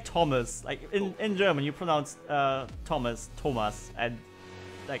 It's like Thomas. Like in German you pronounce Thomas, and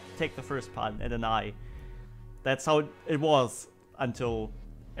like take the first part and an I. That's how it was until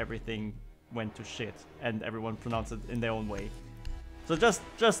everything went to shit and everyone pronounced it in their own way. So just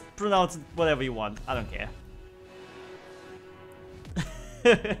pronounce it whatever you want. I don't care.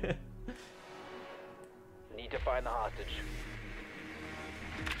 Need to find the hostage.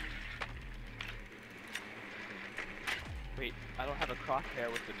 Wait, I don't have a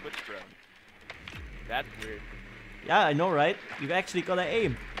crosshair with the Twitch drone. That's weird. Yeah, I know, right? You've actually gotta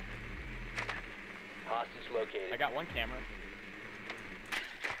aim. Hostage located. I got one camera.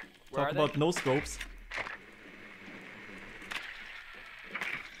 Where Talk are about they? no scopes.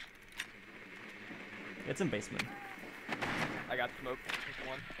 It's in basement. I got smoke. Just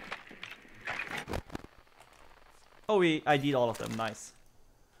one. Oh, we ID'd all of them. Nice.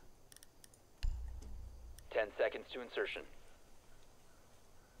 10 seconds to insertion.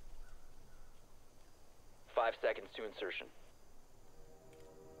 5 seconds to insertion.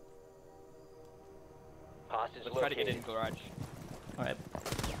 Hostage Let's try to located. get in garage. Alright.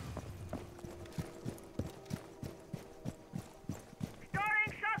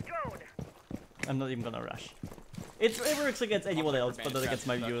 Starting shot code. I'm not even gonna rush. It works against anyone else, but not against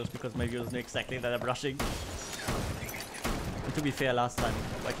my Sucks. viewers, because my viewers know exactly that I'm rushing. And to be fair, last time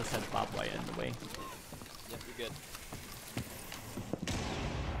I just had barbed wire in the way. Yep, you're good.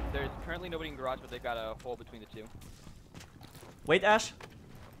 There's currently nobody in garage, but they've got a hole between the two. Wait, Ash.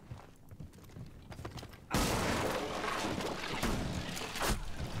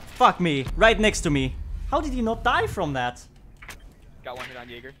 Fuck me, right next to me. How did he not die from that? Got one hit on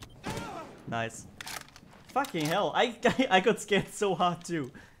Jaeger. Nice. Fucking hell, I got scared so hard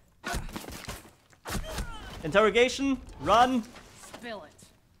too. Interrogation, run. Spill it.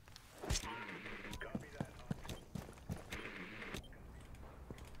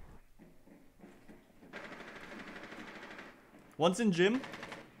 One's in gym.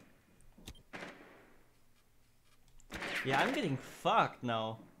 Yeah, I'm getting fucked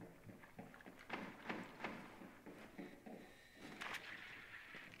now.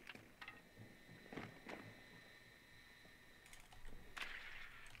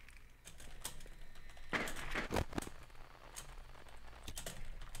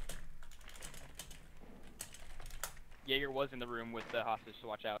 Jaeger was in the room with the hostage, so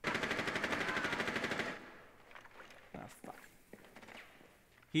watch out. Ah, fuck.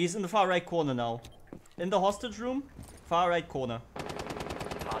 He's in the far right corner now. In the hostage room, far right corner.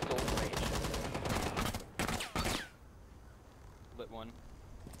 Hostile range. Lit one.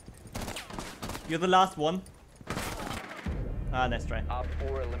 You're the last one. Ah, nice try. Op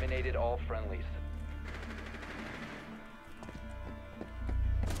 4 eliminated all friendlies.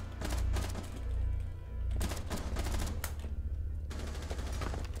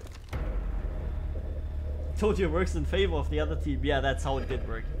 told you it works in favor of the other team. Yeah, that's how it did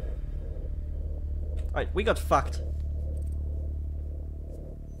work. Alright, we got fucked.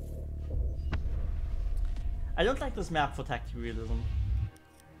 I don't like this map for tactical realism.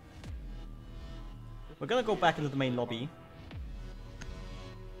 We're gonna go back into the main lobby.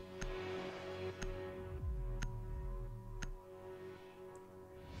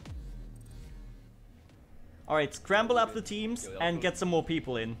 Alright, scramble up the teams and get some more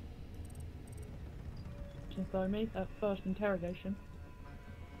people in. Info me at first interrogation.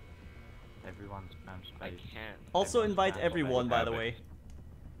 Everyone's spam space. I can't. Also Everyone invite spam everyone, space. by the way.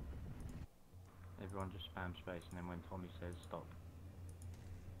 Everyone just spam space, and then when Tommy says stop.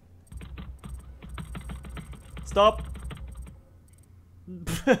 Stop!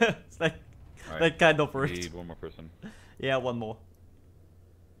 It's like, Alright, that kind of we worked. need one more person. Yeah, one more.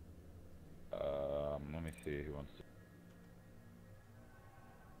 Let me see who wants to.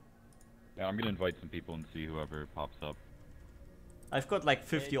 Yeah, I'm gonna invite some people and see whoever pops up. I've got like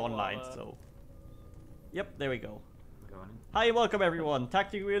 50 online, so... Yep, there we go. Go on in. Hi, welcome everyone.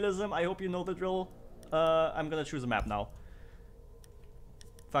 Tactical realism, I hope you know the drill. I'm gonna choose a map now.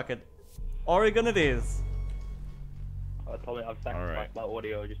 Fuck it. Oregon it is. Tommy, I've sacrificed my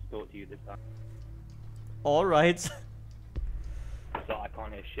audio just to talk to you this time. Alright. So I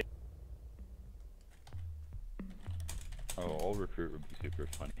can't hear shit. Oh, all recruit would be super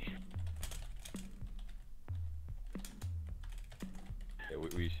funny. Yeah,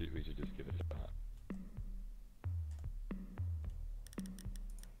 we should just give it a shot.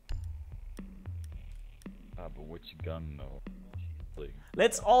 Ah, but which gun though? Like,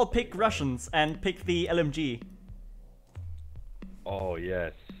 Let's all pick Russians and pick the LMG. oh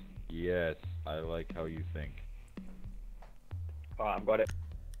yes, yes. I like how you think. Alright, I've got it.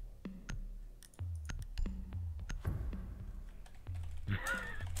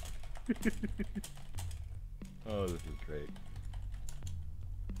 Oh, this is great.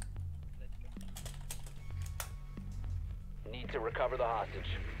 Need to recover the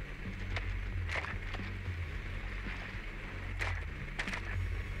hostage.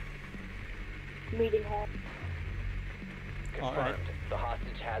 Meeting hall. Confirmed. Alright. The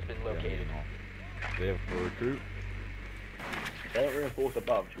hostage has been located. They have a recruit. They don't reinforce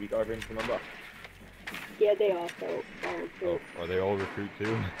above. Should we go over in from above? Yeah, they are. So, Oh, are they all recruit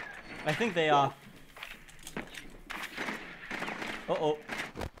too? I think they are. Uh-oh.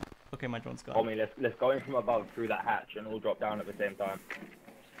 Okay, my drone's gone. Tommy, let's go in from above through that hatch and all drop down at the same time.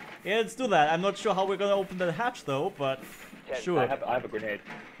 Yeah, let's do that. I'm not sure how we're gonna open the hatch though, but sure. I have a grenade.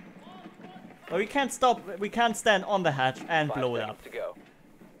 Well, we can't stop. We can't stand on the hatch and 5 blow it seconds up. to go.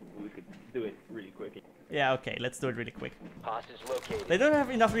 We could do it really quickly. Yeah, okay. Let's do it really quick. Hostage located. They don't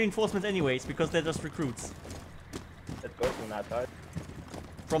have enough reinforcements anyways because they're just recruits Let's go from that side.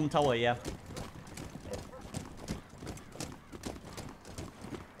 from tower. Yeah.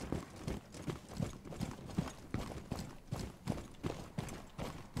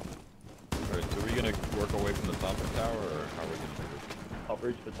 Alright, so are we gonna work away from the top of the tower, or how are we gonna do this? I'll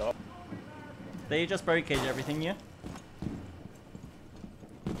reach the top. They just barricade everything. Yeah.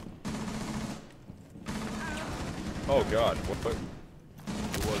 Oh god, what was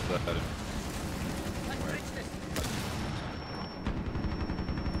that?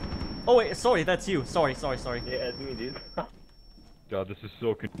 Oh wait, sorry. That's you. Sorry. Yeah, it's me, dude. God, this is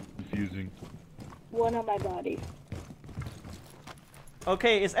so confusing. one on my body.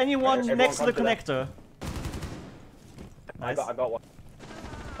 Okay, is anyone Everyone next to the come to that. connector? Nice. I got one.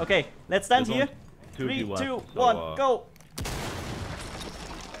 Okay, let's stand There's here. only two of 3, you left, 2, so, 1, go!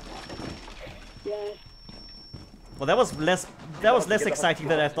 Yeah. Well, that was less. That was less Get the exciting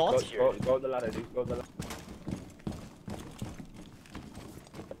than I thought. Go up the ladder, dude. Go up the ladder.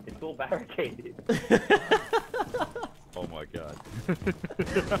 It's all barricaded. Oh my god.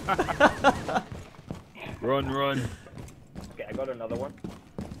 Run. Okay, I got another one.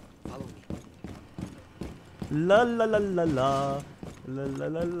 La la la la la. La la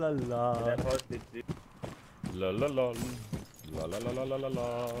la la la. That hostage, dude. La la la. La la la la la la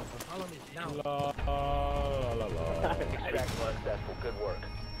la. La la la la. Extract successful. Good work.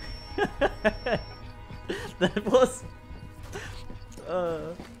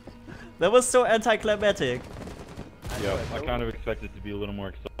 That was so anticlimactic. Yeah, I kind of expected it to be a little more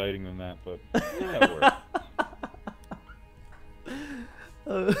exciting than that, but that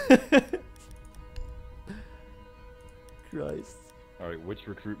worked. Christ. Alright, which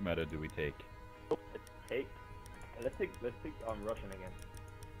recruit meta do we take? Let's take Russian again.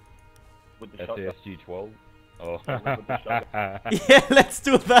 With the shotgun. SASG 12? Oh. With the shotgun. Yeah, let's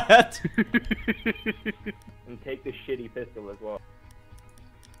do that. And take the shitty pistol as well.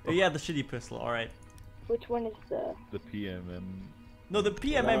 Yeah, the shitty pistol. All right. Which one is the... The PMM. No, the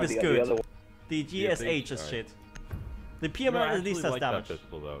PMM is the good. other one. The GSH is alright. shit. The No, PMM I at least actually has like damage. that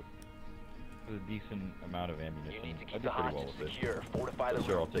pistol though. There's a decent amount of ammunition. You need to I keep did the pretty well hostage with it. secure. Fortify the But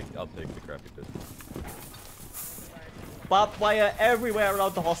sure, room. I'll take the crappy pistol. Barbed wire everywhere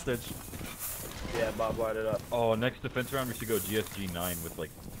around the hostage. Yeah, Bob wired it up. Oh, next defense round we should go GSG9 with like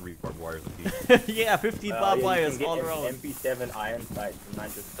 3 barbed wires apiece. Yeah, 15 barbed You wires can get all around. MP7 iron sights and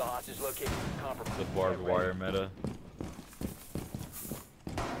not just... The hostage location is compromised. The barbed wire meta.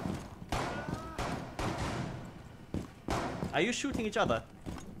 Are you shooting each other?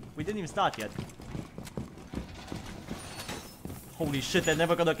 We didn't even start yet. Holy shit, they're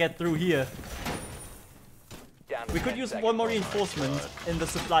never gonna get through here. Down to We could 10 use seconds. one more reinforcement in the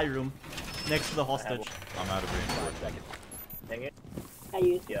supply room next to the hostage. I'm out of range. Dang it. I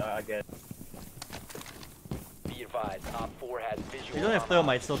use... Yeah, I guess. Be advised, Op 4 has visual. We don't have on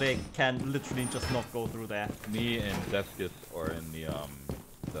thermite, so they can literally just not go through there. Me and Deskus are in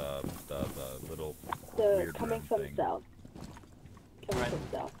the little The weird coming room from thing. south. Coming from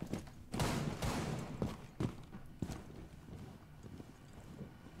south.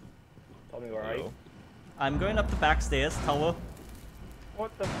 Tell me where are you? I'm going up the back stairs, tower.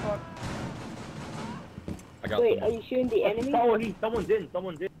 What the fuck? I got Wait, are you shooting the enemy? Someone's in.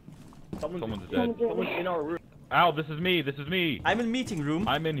 Someone's dead. Someone's in our room. Ow, this is me, this is me! I'm in meeting room.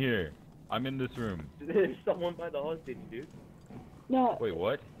 I'm in here. I'm in this room. There's someone by the hostage, dude. No. Wait,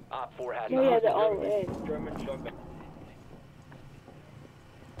 what? Op 4 has No, yeah, they're all in. German shotgun.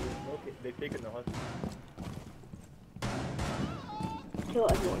 Okay, they've taken the hostage. Kill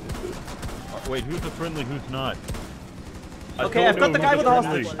everyone you see. Wait, who's the friendly, who's not? I Okay, don't I've got know the guy who's with the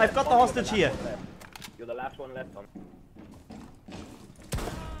friendly. hostage. I've got the hostage here. You're the last one left, Tom.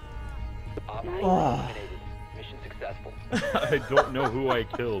 Op 4 Oh. eliminated. Mission successful. I don't know who I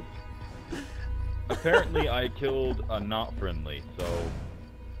killed. Apparently, I killed a not friendly, so.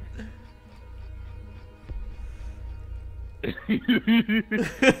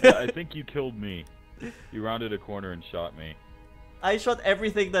 Yeah, I think you killed me. You rounded a corner and shot me. I shot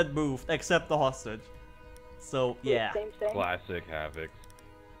everything that moved except the hostage. So, yeah. Same thing. Classic Havoc.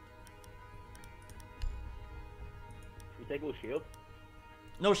 You take a shield?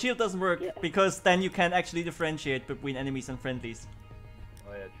 No, shield doesn't work Yeah. because then you can actually differentiate between enemies and friendlies.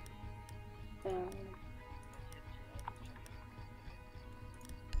 Oh yeah.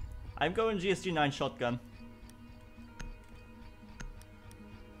 I'm going GSG9 shotgun.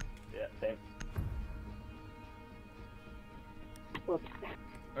 Yeah, same. Whoops.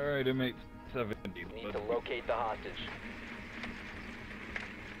 Alright, inmate 70. Need to locate the hostage.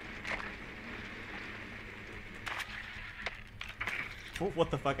 Oh,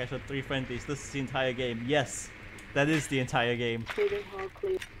 what the fuck, I shot 3 friendlies. This is the entire game. Yes, that is the entire game. Shooting hall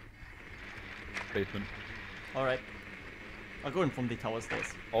clear. Basement. Alright. I'll go in from the tower stairs.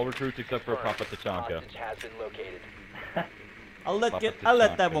 All recruits except for Papa Tachanka. Hostage has been located. I'll let Papa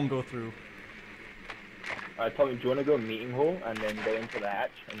that Tachanka. one go through. Alright, Tommy, do you wanna go meeting hall and then go into the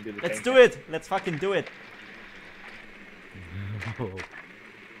hatch and do the Let's same do thing? it! Let's fucking do it! 10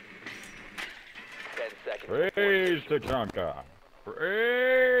 seconds. Praise Tachanka!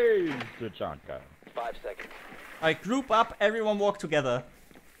 Praise Tachanka! 5 seconds. Alright, group up, everyone walk together.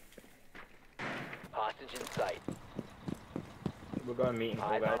 Hostage in sight. We're going meeting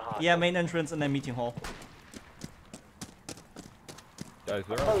hall, Eyes on guys. hostage. Yeah, main entrance and then meeting hall. Guys,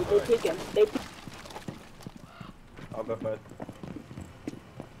 they're Oh, they outside. take him. They I'll go first.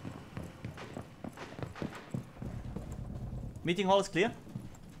 Meeting hall is clear.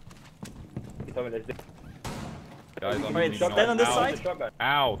 You told me there's this. Guys, I'm Alright, leaving stand on this Ow. side. Shotgun.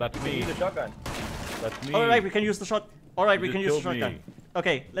 Ow, that's me. Use the shotgun. That's me. Alright, we can use the shot. Alright, You we can just use the killed shotgun. me.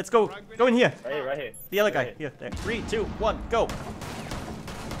 Okay, let's go. Go in here. Right here, right here. The other Right guy. Here, there. 3, 2, 1, go.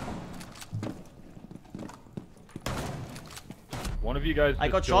 One of you guys I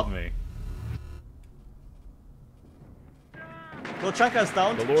just got killed shot. me. Well, Chanka is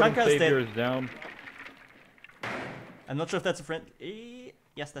down. The Lord and Chanka is Savior dead. is down. I'm not sure if that's a friend.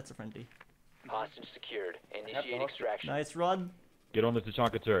 Yes, that's a friendly. Hostage secured. Initiate extraction. Nice run. Get on the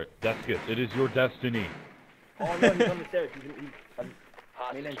Tachanka turret. Deskus, it is your destiny. Oh no, he's on the stairs. He's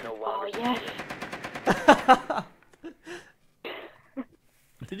Hostage no Oh, longer yes.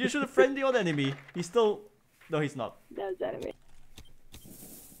 Did you shoot a friendly or enemy? He's still. No, he's not. That was enemy.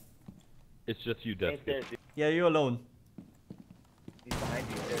 It's just you, Main Deskus. stairs, dude. Yeah, you're alone. He's behind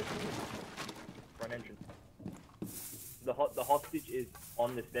you, stairs. Front entrance. The hostage is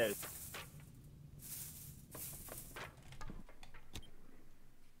on the stairs.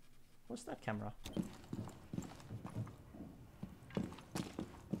 What's that camera?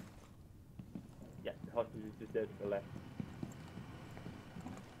 Yeah, The left.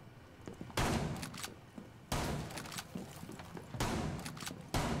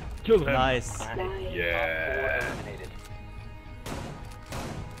 Kill him. Nice. Yeah. Eliminated.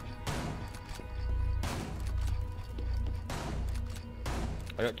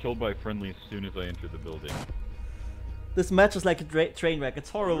 I got killed by a friendly as soon as I entered the building. This match is like a train wreck. It's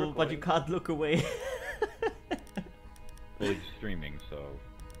horrible, but you can't look away. Well, he's streaming, so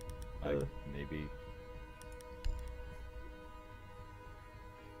I maybe.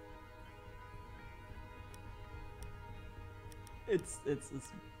 It's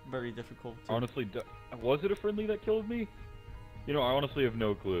very difficult. To... Honestly, was it a friendly that killed me? You know, I honestly have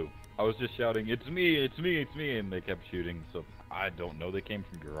no clue. I was just shouting, "It's me! It's me! It's me!" and they kept shooting. So I don't know. They came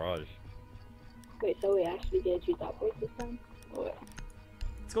from garage. Wait, so we actually did choose operate this time? Or...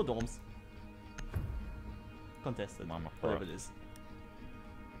 Let's go dorms. Contested. Mama whatever Frost. it is.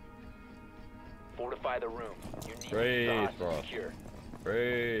 Fortify the room. You need Praise the hostage Frost. secure.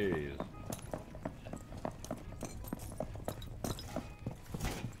 Praise.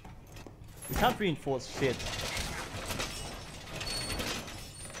 We can't reinforce shit.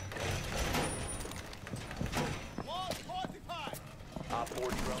 Op 4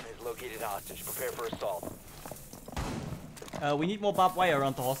 drone has located hostage. Prepare for assault. We need more barbed wire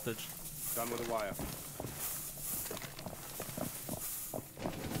around the hostage. Done with the wire.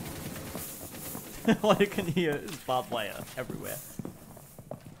 All you can hear is barbed wire everywhere.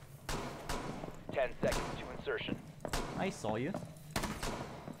 10 seconds to insertion. I saw you.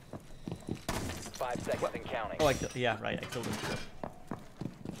 5 seconds and counting. Oh, yeah, right. I killed him. Sure.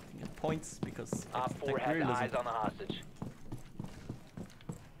 Get points because Op 4 like has realism. eyes on the hostage.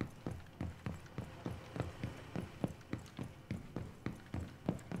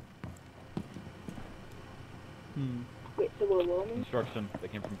 Wait, so we're rolling? Construction. They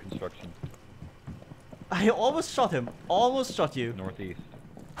came from construction. I almost shot him. Almost shot you. Northeast.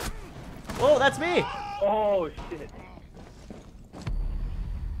 Oh, that's me. Oh shit.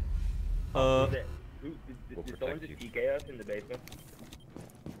 Did someone just PK us in the basement?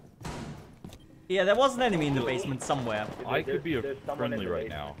 Yeah, there was an enemy in the basement somewhere. I could be a there's someone in friendly the right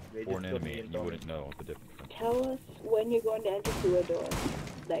basement. now, They or an just took me enemy, and and you told wouldn't know the difference. Tell us when you're going to enter through a door.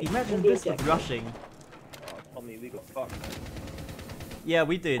 Like, Imagine in the this with objective. rushing. Oh, tell me we go fuck, man. Yeah,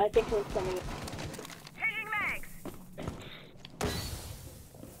 we did. I think we're coming.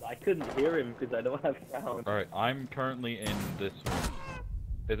 I couldn't hear him because I don't have sound. Alright, I'm currently in this room.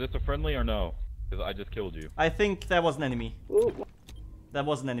 Is this a friendly or no? Because I just killed you. I think there was an enemy. Ooh. There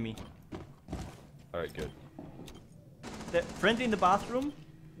was an enemy. Alright, good. The friendly in the bathroom,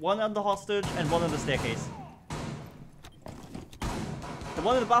 one on the hostage, and one on the staircase. The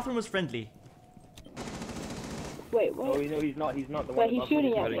one in the bathroom was friendly. Wait, what? Oh, you know he's not the Wait, one. he's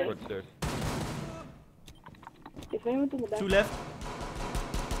shooting at Heading me. towards stairs. If anyone's in the back. 2 left.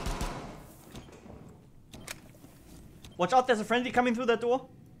 Watch out, there's a friendly coming through that door.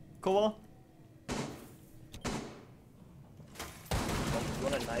 Koala.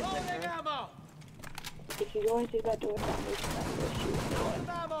 Want a knife next time? If you go into that door, I'm shoot.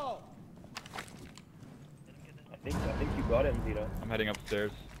 I think you got him, Zito. I'm heading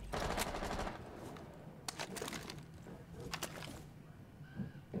upstairs.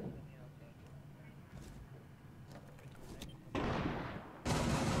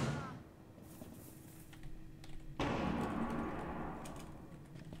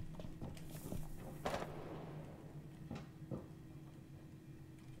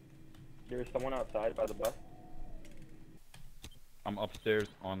 There's someone outside by the bus. I'm upstairs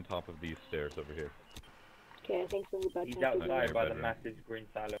on top of these stairs over here. Okay, I think we're about He's to enter the outside by the bedroom. massive green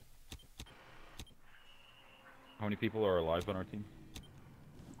silo. How many people are alive on our team?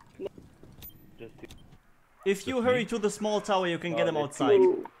 Just two. If you Just hurry me? to the small tower, you can get him there's outside.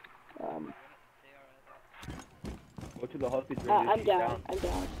 Ooh. Go to the hostage room. I'm down. I'm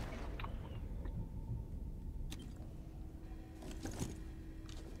down.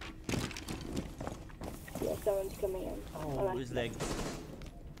 Yeah, someone's coming in. Oh, his legs.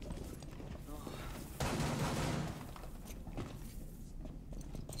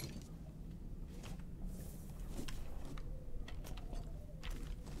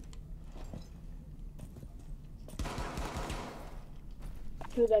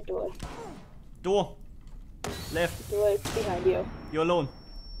 Through that door. Door. Left. The door is behind you. You're alone.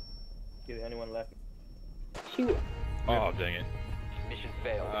 Is there anyone left? Shoot. Oh, dang it. Mission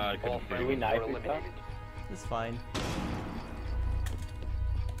failed. I couldn't All see friendlies knife were this time? eliminated. It's fine.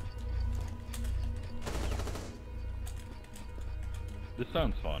 This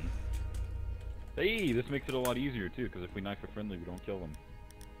sounds fun. Hey, this makes it a lot easier too, because if we knife a friendly, we don't kill them.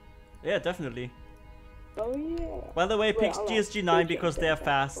 Yeah, definitely. Oh yeah. By the way, Wait, pick I like GSG9 two because chains, they're that's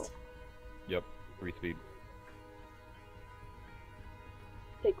fast. Yep, 3 speed.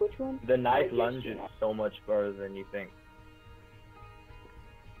 Take which one? The knife Like lunge this is one. so much further than you think.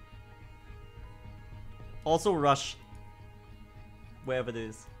 Also rush. Wherever it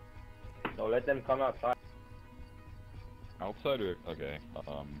is. So let them come outside. Outside or okay.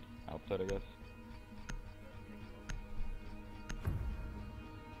 Outside I guess.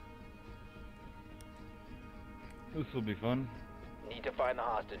 This will be fun. Need to find the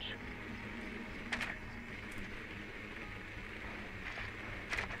hostage.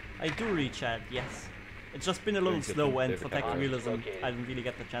 I do read chat, yes. It's just been a little Don't get slow, them and saved. for tech Hostage realism, located. I didn't really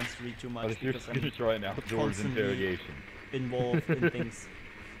get the chance to read too Oh, much you're because gonna I'm try it now. Doors constantly interrogation. involved in things.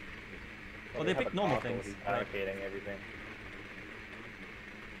 Oh, they have pick a normal console, things. he's Right. barricading everything.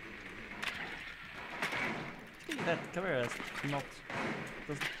 That Carrera is not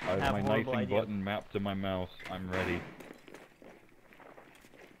doesn't I have have my horrible knifing idea. button mapped to my mouse. I'm ready.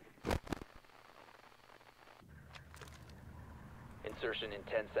 Insertion in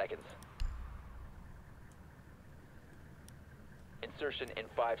 10 seconds. Insertion in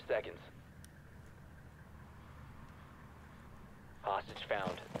 5 seconds. Hostage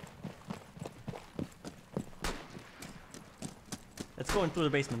found. Let's go into the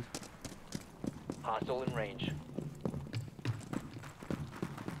basement. Hostile in range.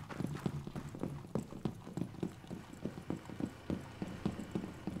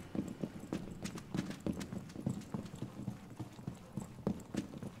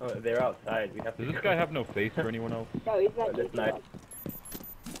 Oh, they're outside. We have to. Does this guy have no face for anyone else? No, he's not This taking knife. off.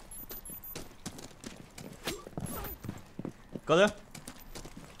 Got her.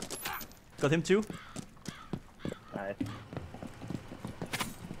 Got him too. Nice.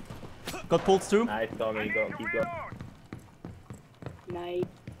 Got Pulse too. Nice, Tommy. Go, keep going. Nice.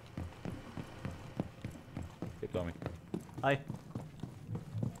 Hey, Tommy. Hi.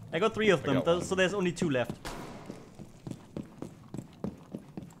 I got 3 of I them, got one. so there's only 2 left.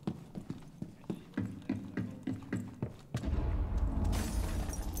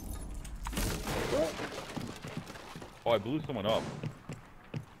 Oh, I blew someone up.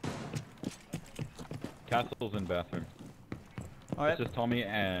 Castle's in bathroom. Alright. It's just Tommy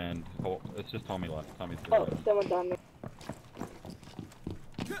and it's just Tommy left. Tommy's still Oh, left. someone down there.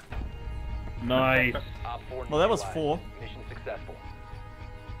 Nice. Op 4 Well, that was neutralized. 4. Mission successful.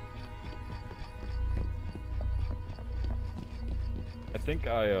 I think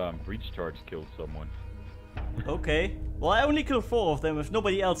I breach charge killed someone. Okay. Well, I only killed 4 of them. If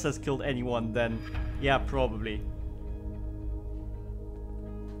nobody else has killed anyone, then yeah, probably.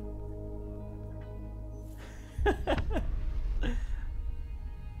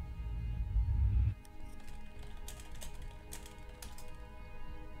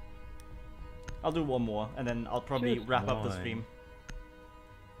 I'll do one more, and then I'll probably Just wrap up the one. stream.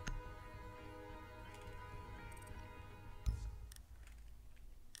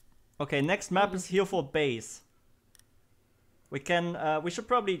 Okay, next map is here for base. We can, we should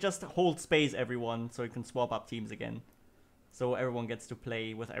probably just hold space, everyone, so we can swap up teams again. So everyone gets to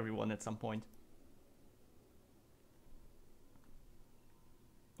play with everyone at some point.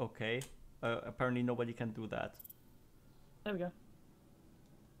 Okay. Apparently nobody can do that. There we go.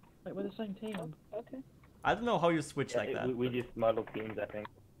 Wait, we're the same team. Okay. I don't know how you switch like that. We just model teams, I think.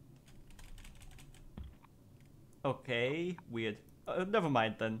 Okay, weird. Never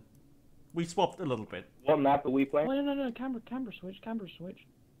mind then. We swapped a little bit. What map are we playing? Oh, no, camera switch.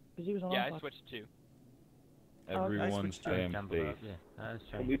 Because he was on Yeah, our I side. switched too. Everyone switched stay in Jump above, space. yeah, that's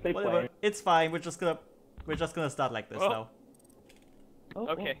Can true. we play Whatever. plane? It's fine. We're just gonna start like this Oh. now. Oh,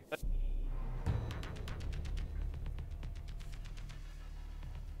 Okay.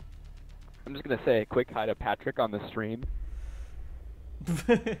 I'm just gonna say a quick hi to Patrick on the stream.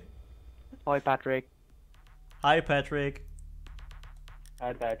 Hi, Patrick. Hi, Patrick.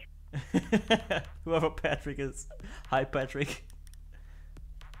 Hi, Patrick. Whoever Patrick is. Hi, Patrick.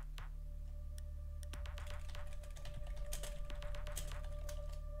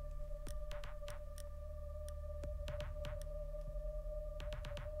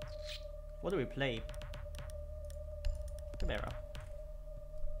 What do we play? Chimera.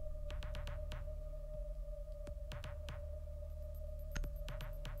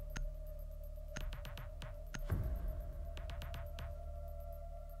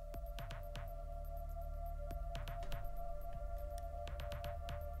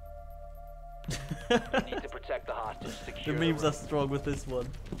 You need to protect the hostage. The Secure memes the are strong with this one.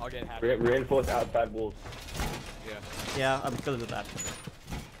 I'll get happy. Reinforce outside walls. Yeah. Yeah, I'm gonna do that.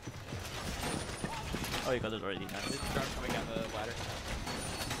 Oh, you got it already. Nice. This drone coming down the ladder.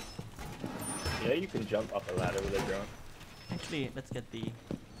 You know you can jump up a ladder with a drone. Actually, let's get the...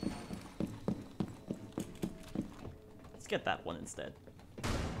 Let's get that one instead.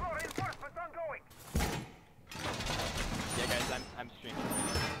 Reinforcements ongoing. Yeah, guys, I'm streaming.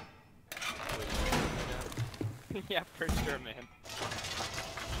 Yeah, for sure, man.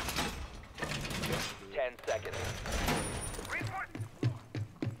 10 seconds.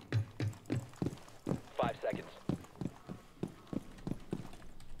 5 seconds.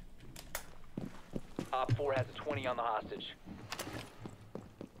 Op 4 has a 20 on the hostage.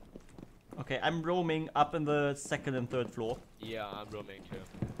 Okay, I'm roaming up in the 2nd and 3rd floor. Yeah, I'm roaming too.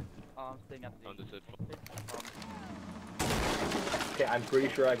 I'm staying at the... On the third Okay, I'm pretty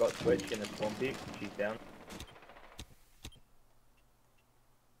sure I got Twitch in the spawn peak. She's down.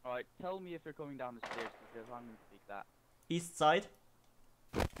 Alright, tell me if you're coming down the stairs because I'm gonna speak that. East side.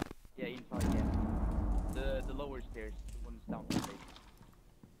 Yeah, inside, yeah. The lower stairs, the ones down the stairs.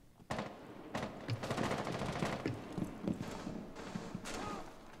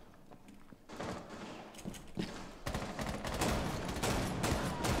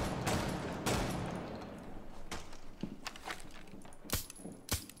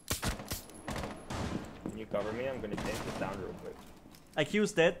 Can you cover me? I'm gonna change the sound real quick.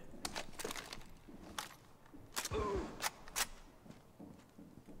 IQ's dead.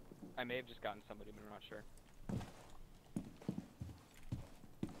 I may have just gotten somebody, but I'm not sure.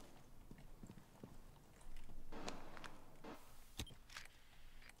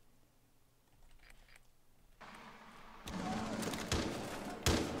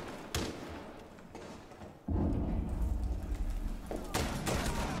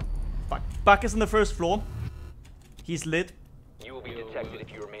 Fuck. Buck is on the 1st floor. He's lit. You will be detected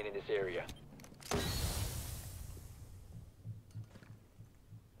if you remain in this area.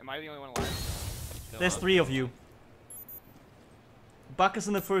 Am I the only one alive? No, There's 3 of you. Buck is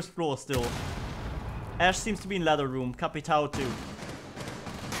in the 1st floor still. Ash seems to be in ladder room. Capitao too.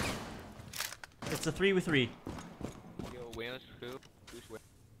 It's a 3v3. Yo, where's who? Who's where?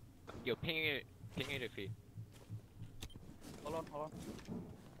 Yo, ping it if he. Hold on, hold on.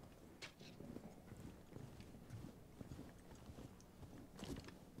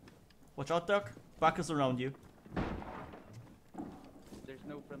 Watch out, Duck. Buck is around you. There's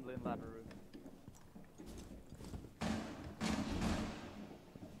no friendly in ladder room.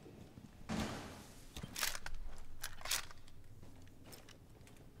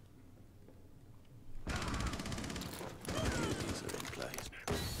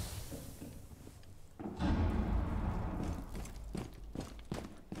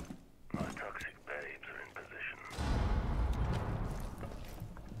 My toxic babes are in position.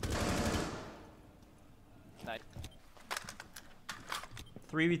 Nice.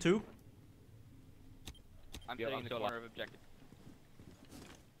 3v2. I'm Yeah, sitting I'm in the still corner of objective.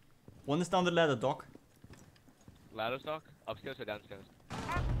 One is down the ladder, Doc. Ladder stock? Upstairs or downstairs?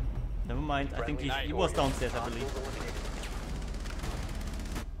 Never mind. I think he was downstairs, I believe.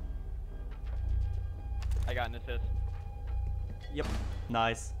 I got an assist. Yep.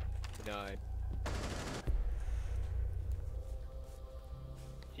 Nice. No.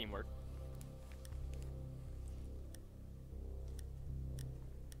 Teamwork.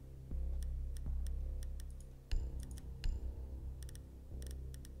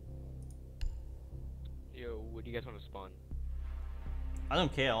 Yo, where do you guys want to spawn? I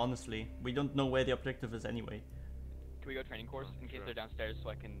don't care, honestly. We don't know where the objective is anyway. Can we go training course in case Sure. they're downstairs so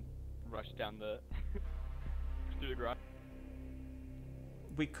I can rush down the through the garage?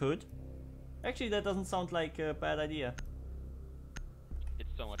 We could. Actually, that doesn't sound like a bad idea. It's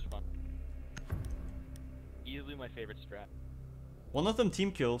so much fun. Easily my favorite strat. One of them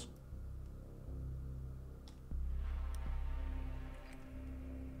team killed.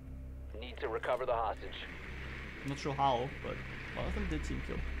 Need to recover the hostage. I'm not sure how, but one of them did team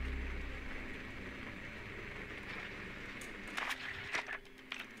kill.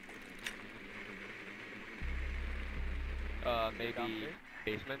 Maybe Downstairs?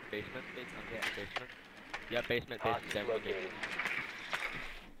 basement? Okay, basement. Yeah, basement, Hostage definitely. located.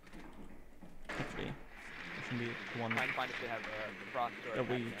 Actually, there should be one. Try and find if they have a frost or a Yeah,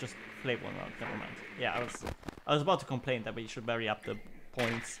 we backpack. just played one out. Never mind. Yeah, I was about to complain that we should vary up the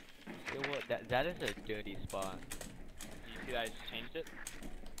points. You know what? That is a dirty spot. You see that I just changed it?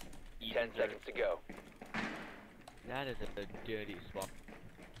 10 seconds to go. That is a dirty spot.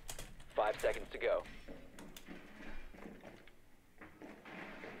 5 seconds to go.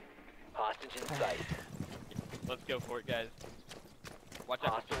 Hostage in sight. Let's go for it, guys. Watch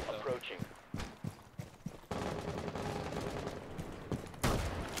out for Hostile though. approaching.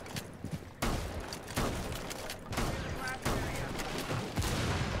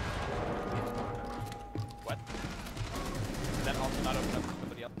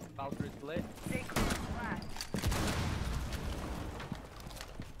 Valkyrie split.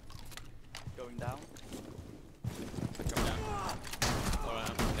 Going down. Come down. Alright,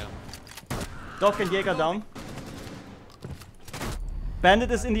 I'm down. Doc and Jaeger down. Bandit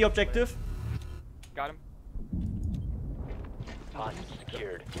is in the objective. Got him. Hostage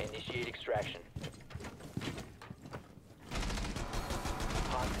secured. Initiate extraction.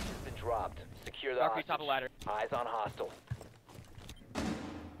 Hostage has been dropped. Secure the Valkyrie hostage. top of ladder. Eyes on hostile.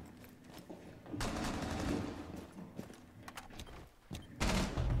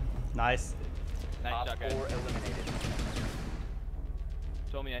 Nice. Nice Op shot, guys. 4 eliminated.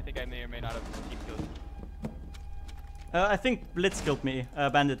 Told me I think I may or may not have team killed. I think Blitz killed me,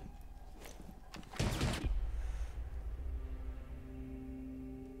 Bandit.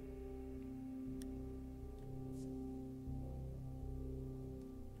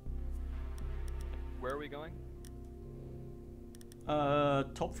 Where are we going?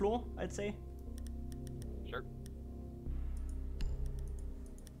 Top floor, I'd say. Sure.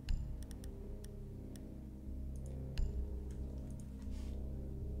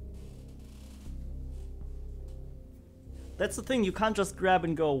 That's the thing, you can't just grab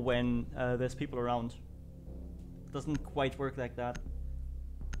and go when there's people around. Doesn't quite work like that.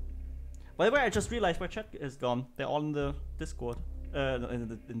 By the way, I just realized my chat is gone. They're all in the Discord. In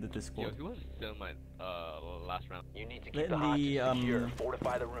the Yo, Discord. who was still in my last round? You need to In keep the the, hostage secure.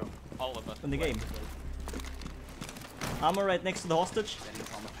 Fortify the room. All of us. In the game. Armor right next to the hostage. Thank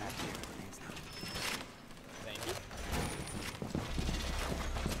you.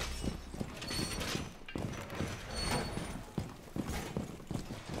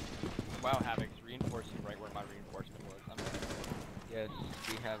 Wow, Havoc's reinforcing right where my reinforcement was. I'm sorry. Yes,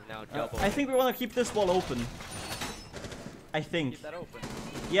 we have now double. I think we want to keep this wall open. I think. Keep that open.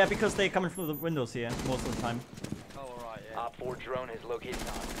 Yeah, because they come in through the windows here most of the time. Oh, alright, yeah. Op 4 drone has located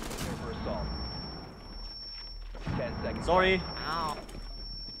hostage. Prepare for assault. 10 seconds. Sorry. Ow.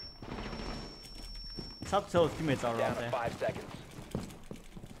 It's hard to tell if teammates are Down around to there. 5 seconds.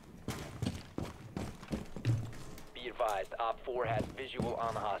 Be advised, Op 4 has visual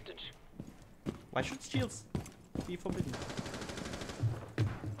on the hostage. Why should shields be forbidden?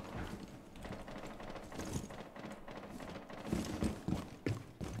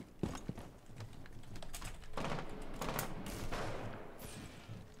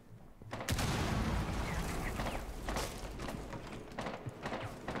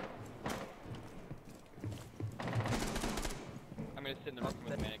 I'm gonna sit in the room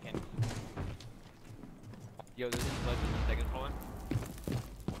with the mannequin. Yo, there's a sledge in the second floor.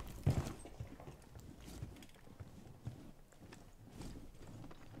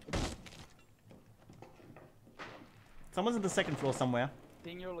 Someone's in the second floor somewhere.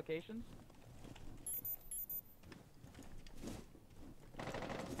 Ping your locations.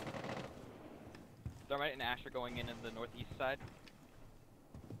 Thermite and Ash are going in the northeast side.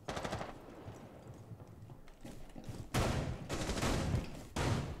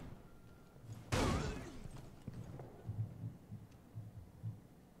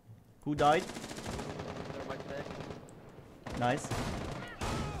 Who died? Thermite dead. Nice.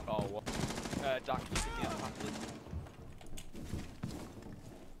 Oh, well. Doc, you can see that possibly.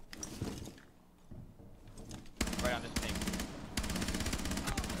 Right on this ping.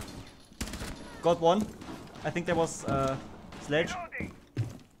 Got one. I think there was Sledge.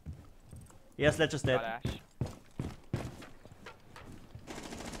 Yeah, Sledge is dead. Got Ash.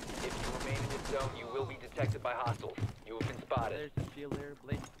 If you remain in this zone, you will be detected by hostiles. You have been spotted. There's the shield there,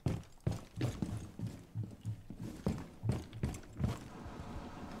 Blake.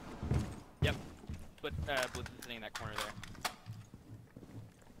 Yep. Blitz is sitting in that corner there.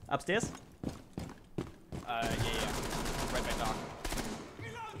 Upstairs? Yeah. Right by Doc.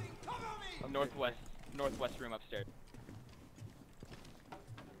 Northwest room upstairs.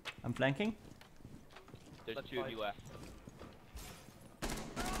 I'm flanking. There's Let's two of fight. you left.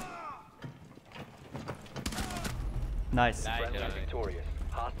 Nice. Nice. Friendly victorious.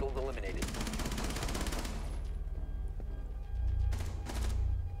 Hostiles eliminated.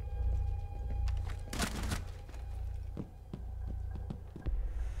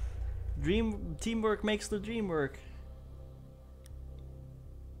 Teamwork makes the dream work.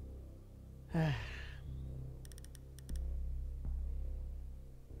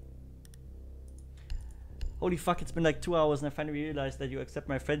 Holy fuck, it's been like 2 hours and I finally realized that you accept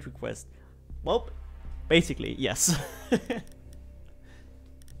my friend request. Well, basically, yes.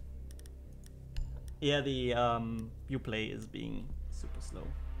 Yeah, the Uplay is being super slow.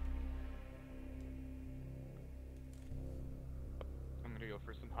 I'm gonna go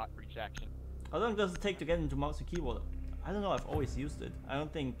for some hot breach action. How long does it take to get into mouse and keyboard? I don't know, I've always used it. I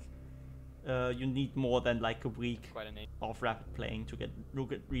don't think you need more than like a week Quite a name. of rapid playing to get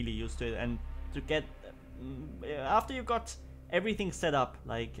really used to it, and to get after you've got everything set up,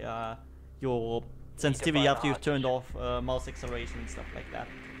 like your sensitivity after you've turned off mouse acceleration and stuff like that.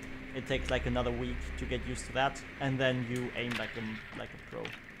 It takes like another week to get used to that, and then you aim like a pro.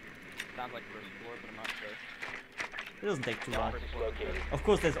 Sounds like first floor, but I'm not sure. It doesn't take too long. Is located. Of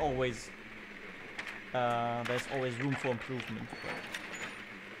course, there's always room for improvement. But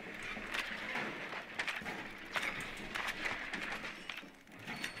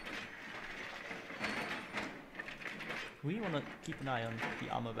we want to keep an eye on the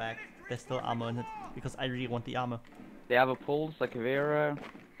armor bag. There's still armor in it because I really want the armor. They have a pulse like a Vera.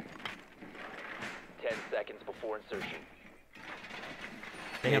 10 seconds before insertion.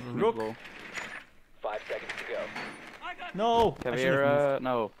 They have a rook. 5 seconds to go. No, I should've Caveira, moved.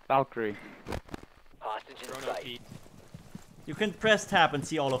 no, Valkyrie. Hostage in Drone sight. OP. You can press tab and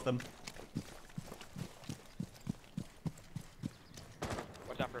see all of them.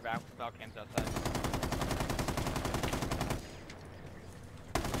 Watch out for Valcams outside.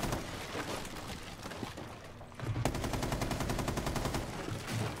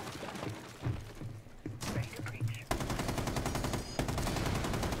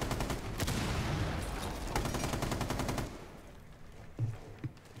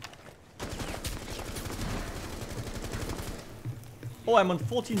 Oh, I'm on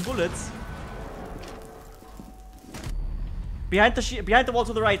 14 bullets. Behind the wall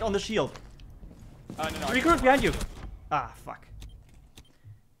to the right, on the shield. No. Recruit behind you. Ah, fuck.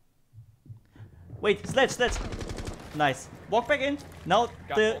 Wait, sledge. Nice. Walk back in. Now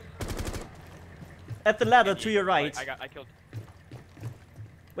Got the both. at the ladder to your right. I killed.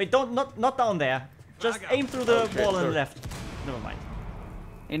 Wait, not down there. Just aim through the wall on the left. Never mind.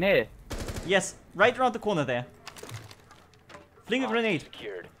 In here. Yes, right around the corner there. Fling a grenade.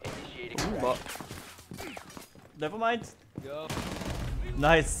 Secured. Initiating But Never mind. Go.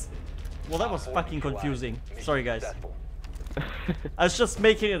 Nice. Well, that was fucking confusing. Sorry, guys. I was just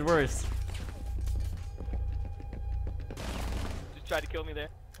making it worse. Just tried to kill me there.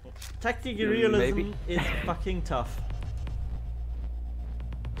 Tactical realism maybe. is fucking tough.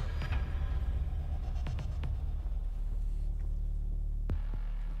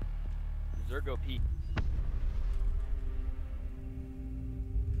 Zergo P.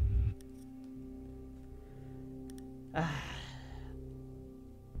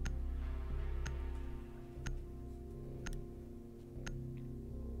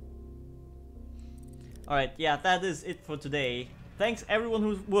 Alright, yeah, that is it for today. Thanks everyone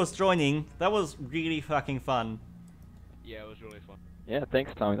who was joining. That was really fucking fun. Yeah, it was really fun. yeah,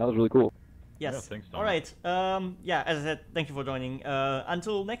 thanks Tommy, that was really cool. Yes. Yeah, thanks, Tom. Alright, yeah, as I said, thank you for joining.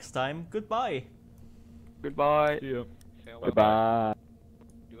 Until next time, goodbye. Goodbye. See ya. Farewell. Goodbye.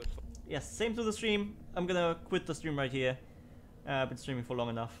 Do it. Yes, same to the stream. I'm gonna quit the stream right here. I've been streaming for long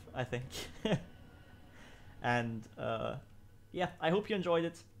enough, I think. And, yeah, I hope you enjoyed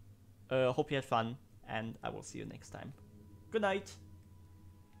it. Hope you had fun. And I will see you next time. Good night.